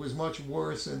Europe. It was much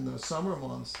worse in the summer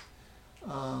months.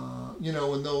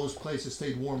 When those places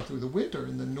stayed warm through the winter.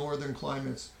 In the northern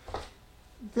climates,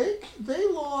 they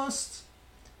lost,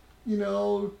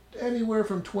 anywhere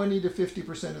from 20 to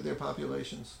 50% of their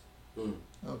populations.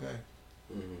 Okay.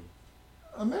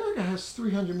 Mm-hmm. America has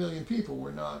 300 million people.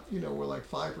 We're not, we're like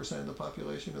 5% of the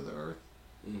population of the Earth.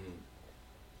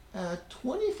 Mm-hmm. At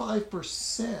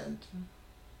 25%,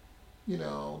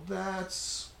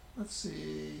 that's,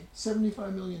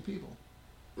 75 million people.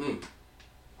 Mm.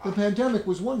 The pandemic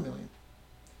was 1 million.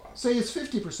 Wow. Say it's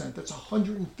 50%, that's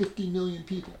 150 million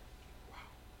people. Wow.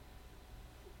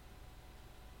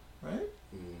 Right?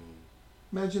 Mm.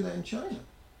 Imagine that in China.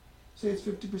 Say it's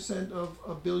 50% of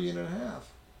 1.5 billion.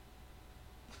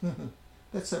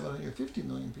 That's 750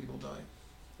 million people dying.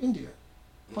 India,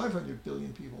 500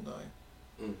 billion people dying.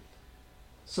 Mm.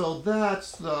 So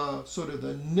that's the sort of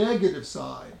the negative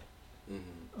side.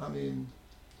 Mm-hmm. I mean,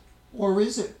 or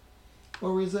is it?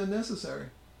 Or is that necessary?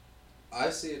 I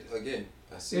see it again.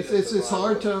 It's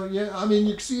hard to, I mean,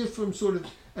 you see it from sort of,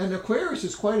 and Aquarius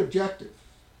is quite objective.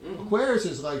 Mm-hmm. Aquarius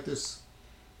is like this,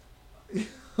 I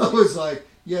was like,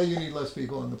 you need less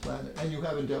people on the planet, and you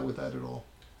haven't dealt with that at all.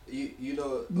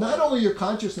 Not only your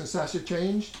consciousness has to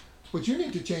change, but you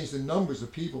need to change the numbers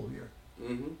of people here.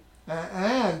 Mm-hmm.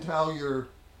 And how you're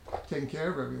taking care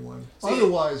of everyone.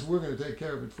 Otherwise, we're going to take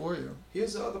care of it for you.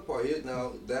 Here's the other part.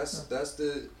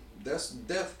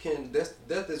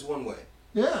 Death is one way.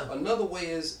 Yeah. Another way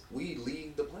is we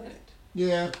leave the planet.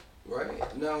 Yeah.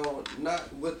 Right now,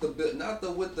 not with the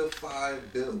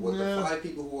 5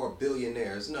 people who are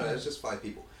billionaires. No, that's just 5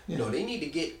 people. Yeah. No, they need to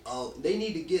get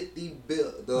the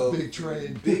big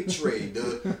trade,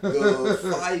 the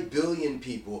 5 billion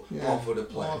people off of the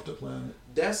planet. Off the planet.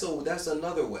 That's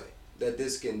another way that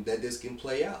this can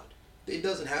play out. It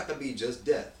doesn't have to be just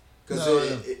death,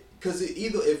 because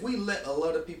either if we let a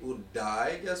lot of people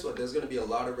die, guess what? There's going to be a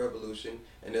lot of revolution,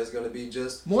 and there's going to be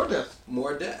just more death.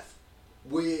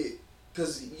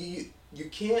 Because you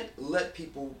can't let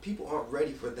people aren't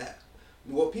ready for that.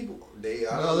 Well, they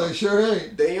are. No, they sure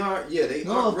ain't. They aren't. Yeah, they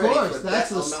aren't ready for that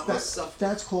amount of suffering.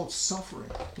 That's called suffering.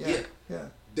 Yeah.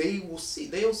 They will see.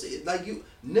 Like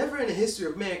never in the history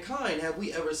of mankind have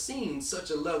we ever seen such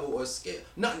a level or scale.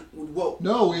 No,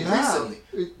 we recently.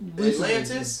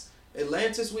 Have.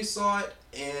 Atlantis, we saw it,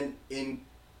 and in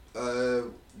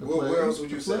where else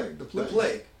would you say? The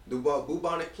plague, the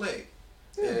bubonic plague,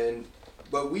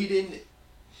 but we didn't.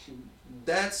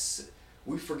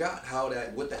 We forgot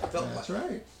what that felt like. That's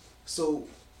right. So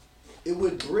it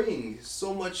would bring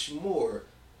so much more.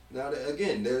 Now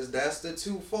again, that's the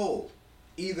twofold.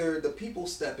 Either the people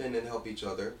step in and help each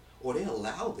other, or they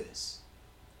allow this.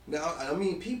 Now I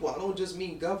mean people. I don't just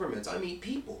mean governments. I mean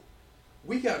people.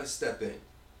 We got to step in.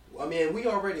 I mean, we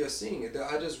already are seeing it.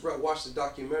 I just watched a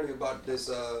documentary about this.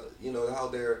 How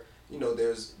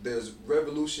there's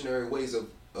revolutionary ways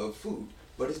of food,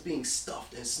 but it's being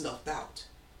stuffed and snuffed out.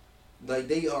 Like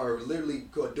they are literally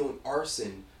doing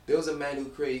arson. There was a man who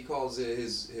created. He calls it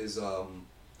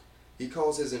he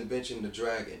calls his invention the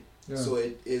dragon. Yeah. So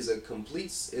it's a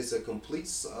complete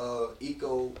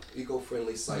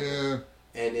eco-friendly cycle. Yeah.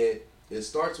 And it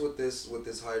starts with this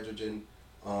hydrogen.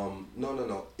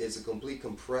 No. It's a complete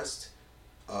compressed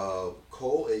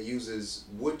coal. It uses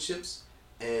wood chips,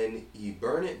 and you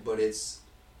burn it, but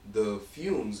the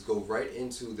fumes go right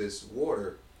into this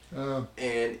water.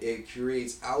 And it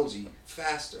creates algae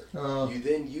faster. You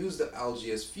then use the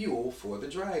algae as fuel for the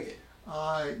dragon.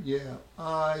 I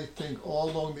think all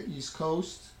along the East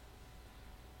Coast,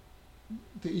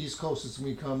 the East Coast is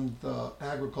going to become the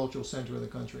agricultural center of the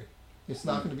country. It's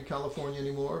not going to be California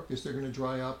anymore because they're going to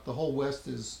dry up. The whole West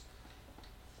is.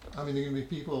 I mean, there are going to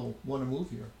be people who want to move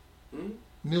here. Mm.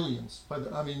 Millions.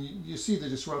 I mean, you see the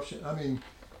disruption. I mean,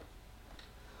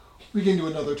 we can do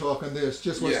another talk on this,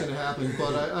 just what's Yeah. going to happen.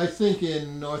 But I think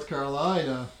in North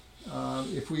Carolina,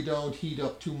 if we don't heat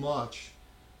up too much,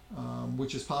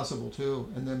 which is possible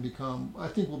too, and then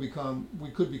we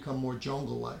could become more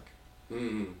jungle-like.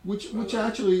 Mm. Which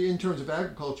actually, in terms of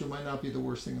agriculture, might not be the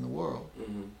worst thing in the world.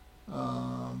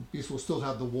 Mm-hmm. Because we'll still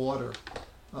have the water.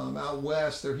 Out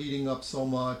west, they're heating up so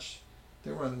much,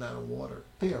 they're running out of water.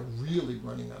 They are really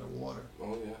running out of water,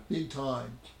 Oh yeah. big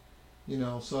time.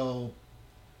 So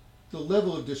the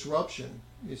level of disruption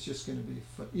is just going to be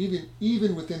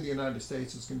even within the United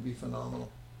States, it's going to be phenomenal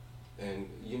And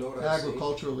you know what I've seen?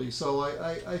 agriculturally. So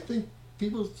I think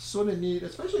people sort of need,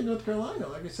 especially in North Carolina,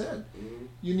 like I said, Mm-hmm.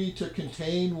 you need to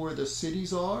contain where the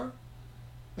cities are,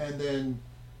 and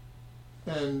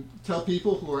tell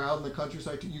people who are out in the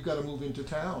countryside, you got to move into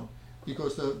town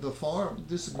because the farm,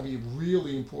 this is going to be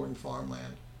really important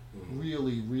farmland, Mm-hmm.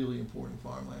 really, really important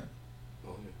farmland.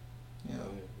 Oh yeah. Yeah,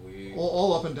 Oh, yeah.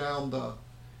 all up and down the,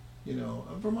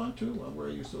 Vermont too, where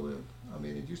I used to live. I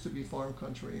mean, it used to be farm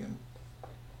country, and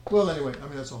well, anyway, I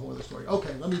mean that's a whole other story.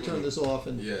 Okay, let me turn this off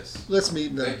and Yes. let's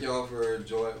meet now. Thank y'all for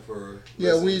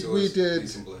Yeah, listening to we us. did.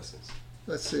 Peace and blessings.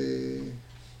 Let's see.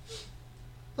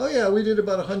 Oh yeah, we did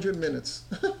about 100 minutes.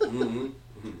 Mm-hmm.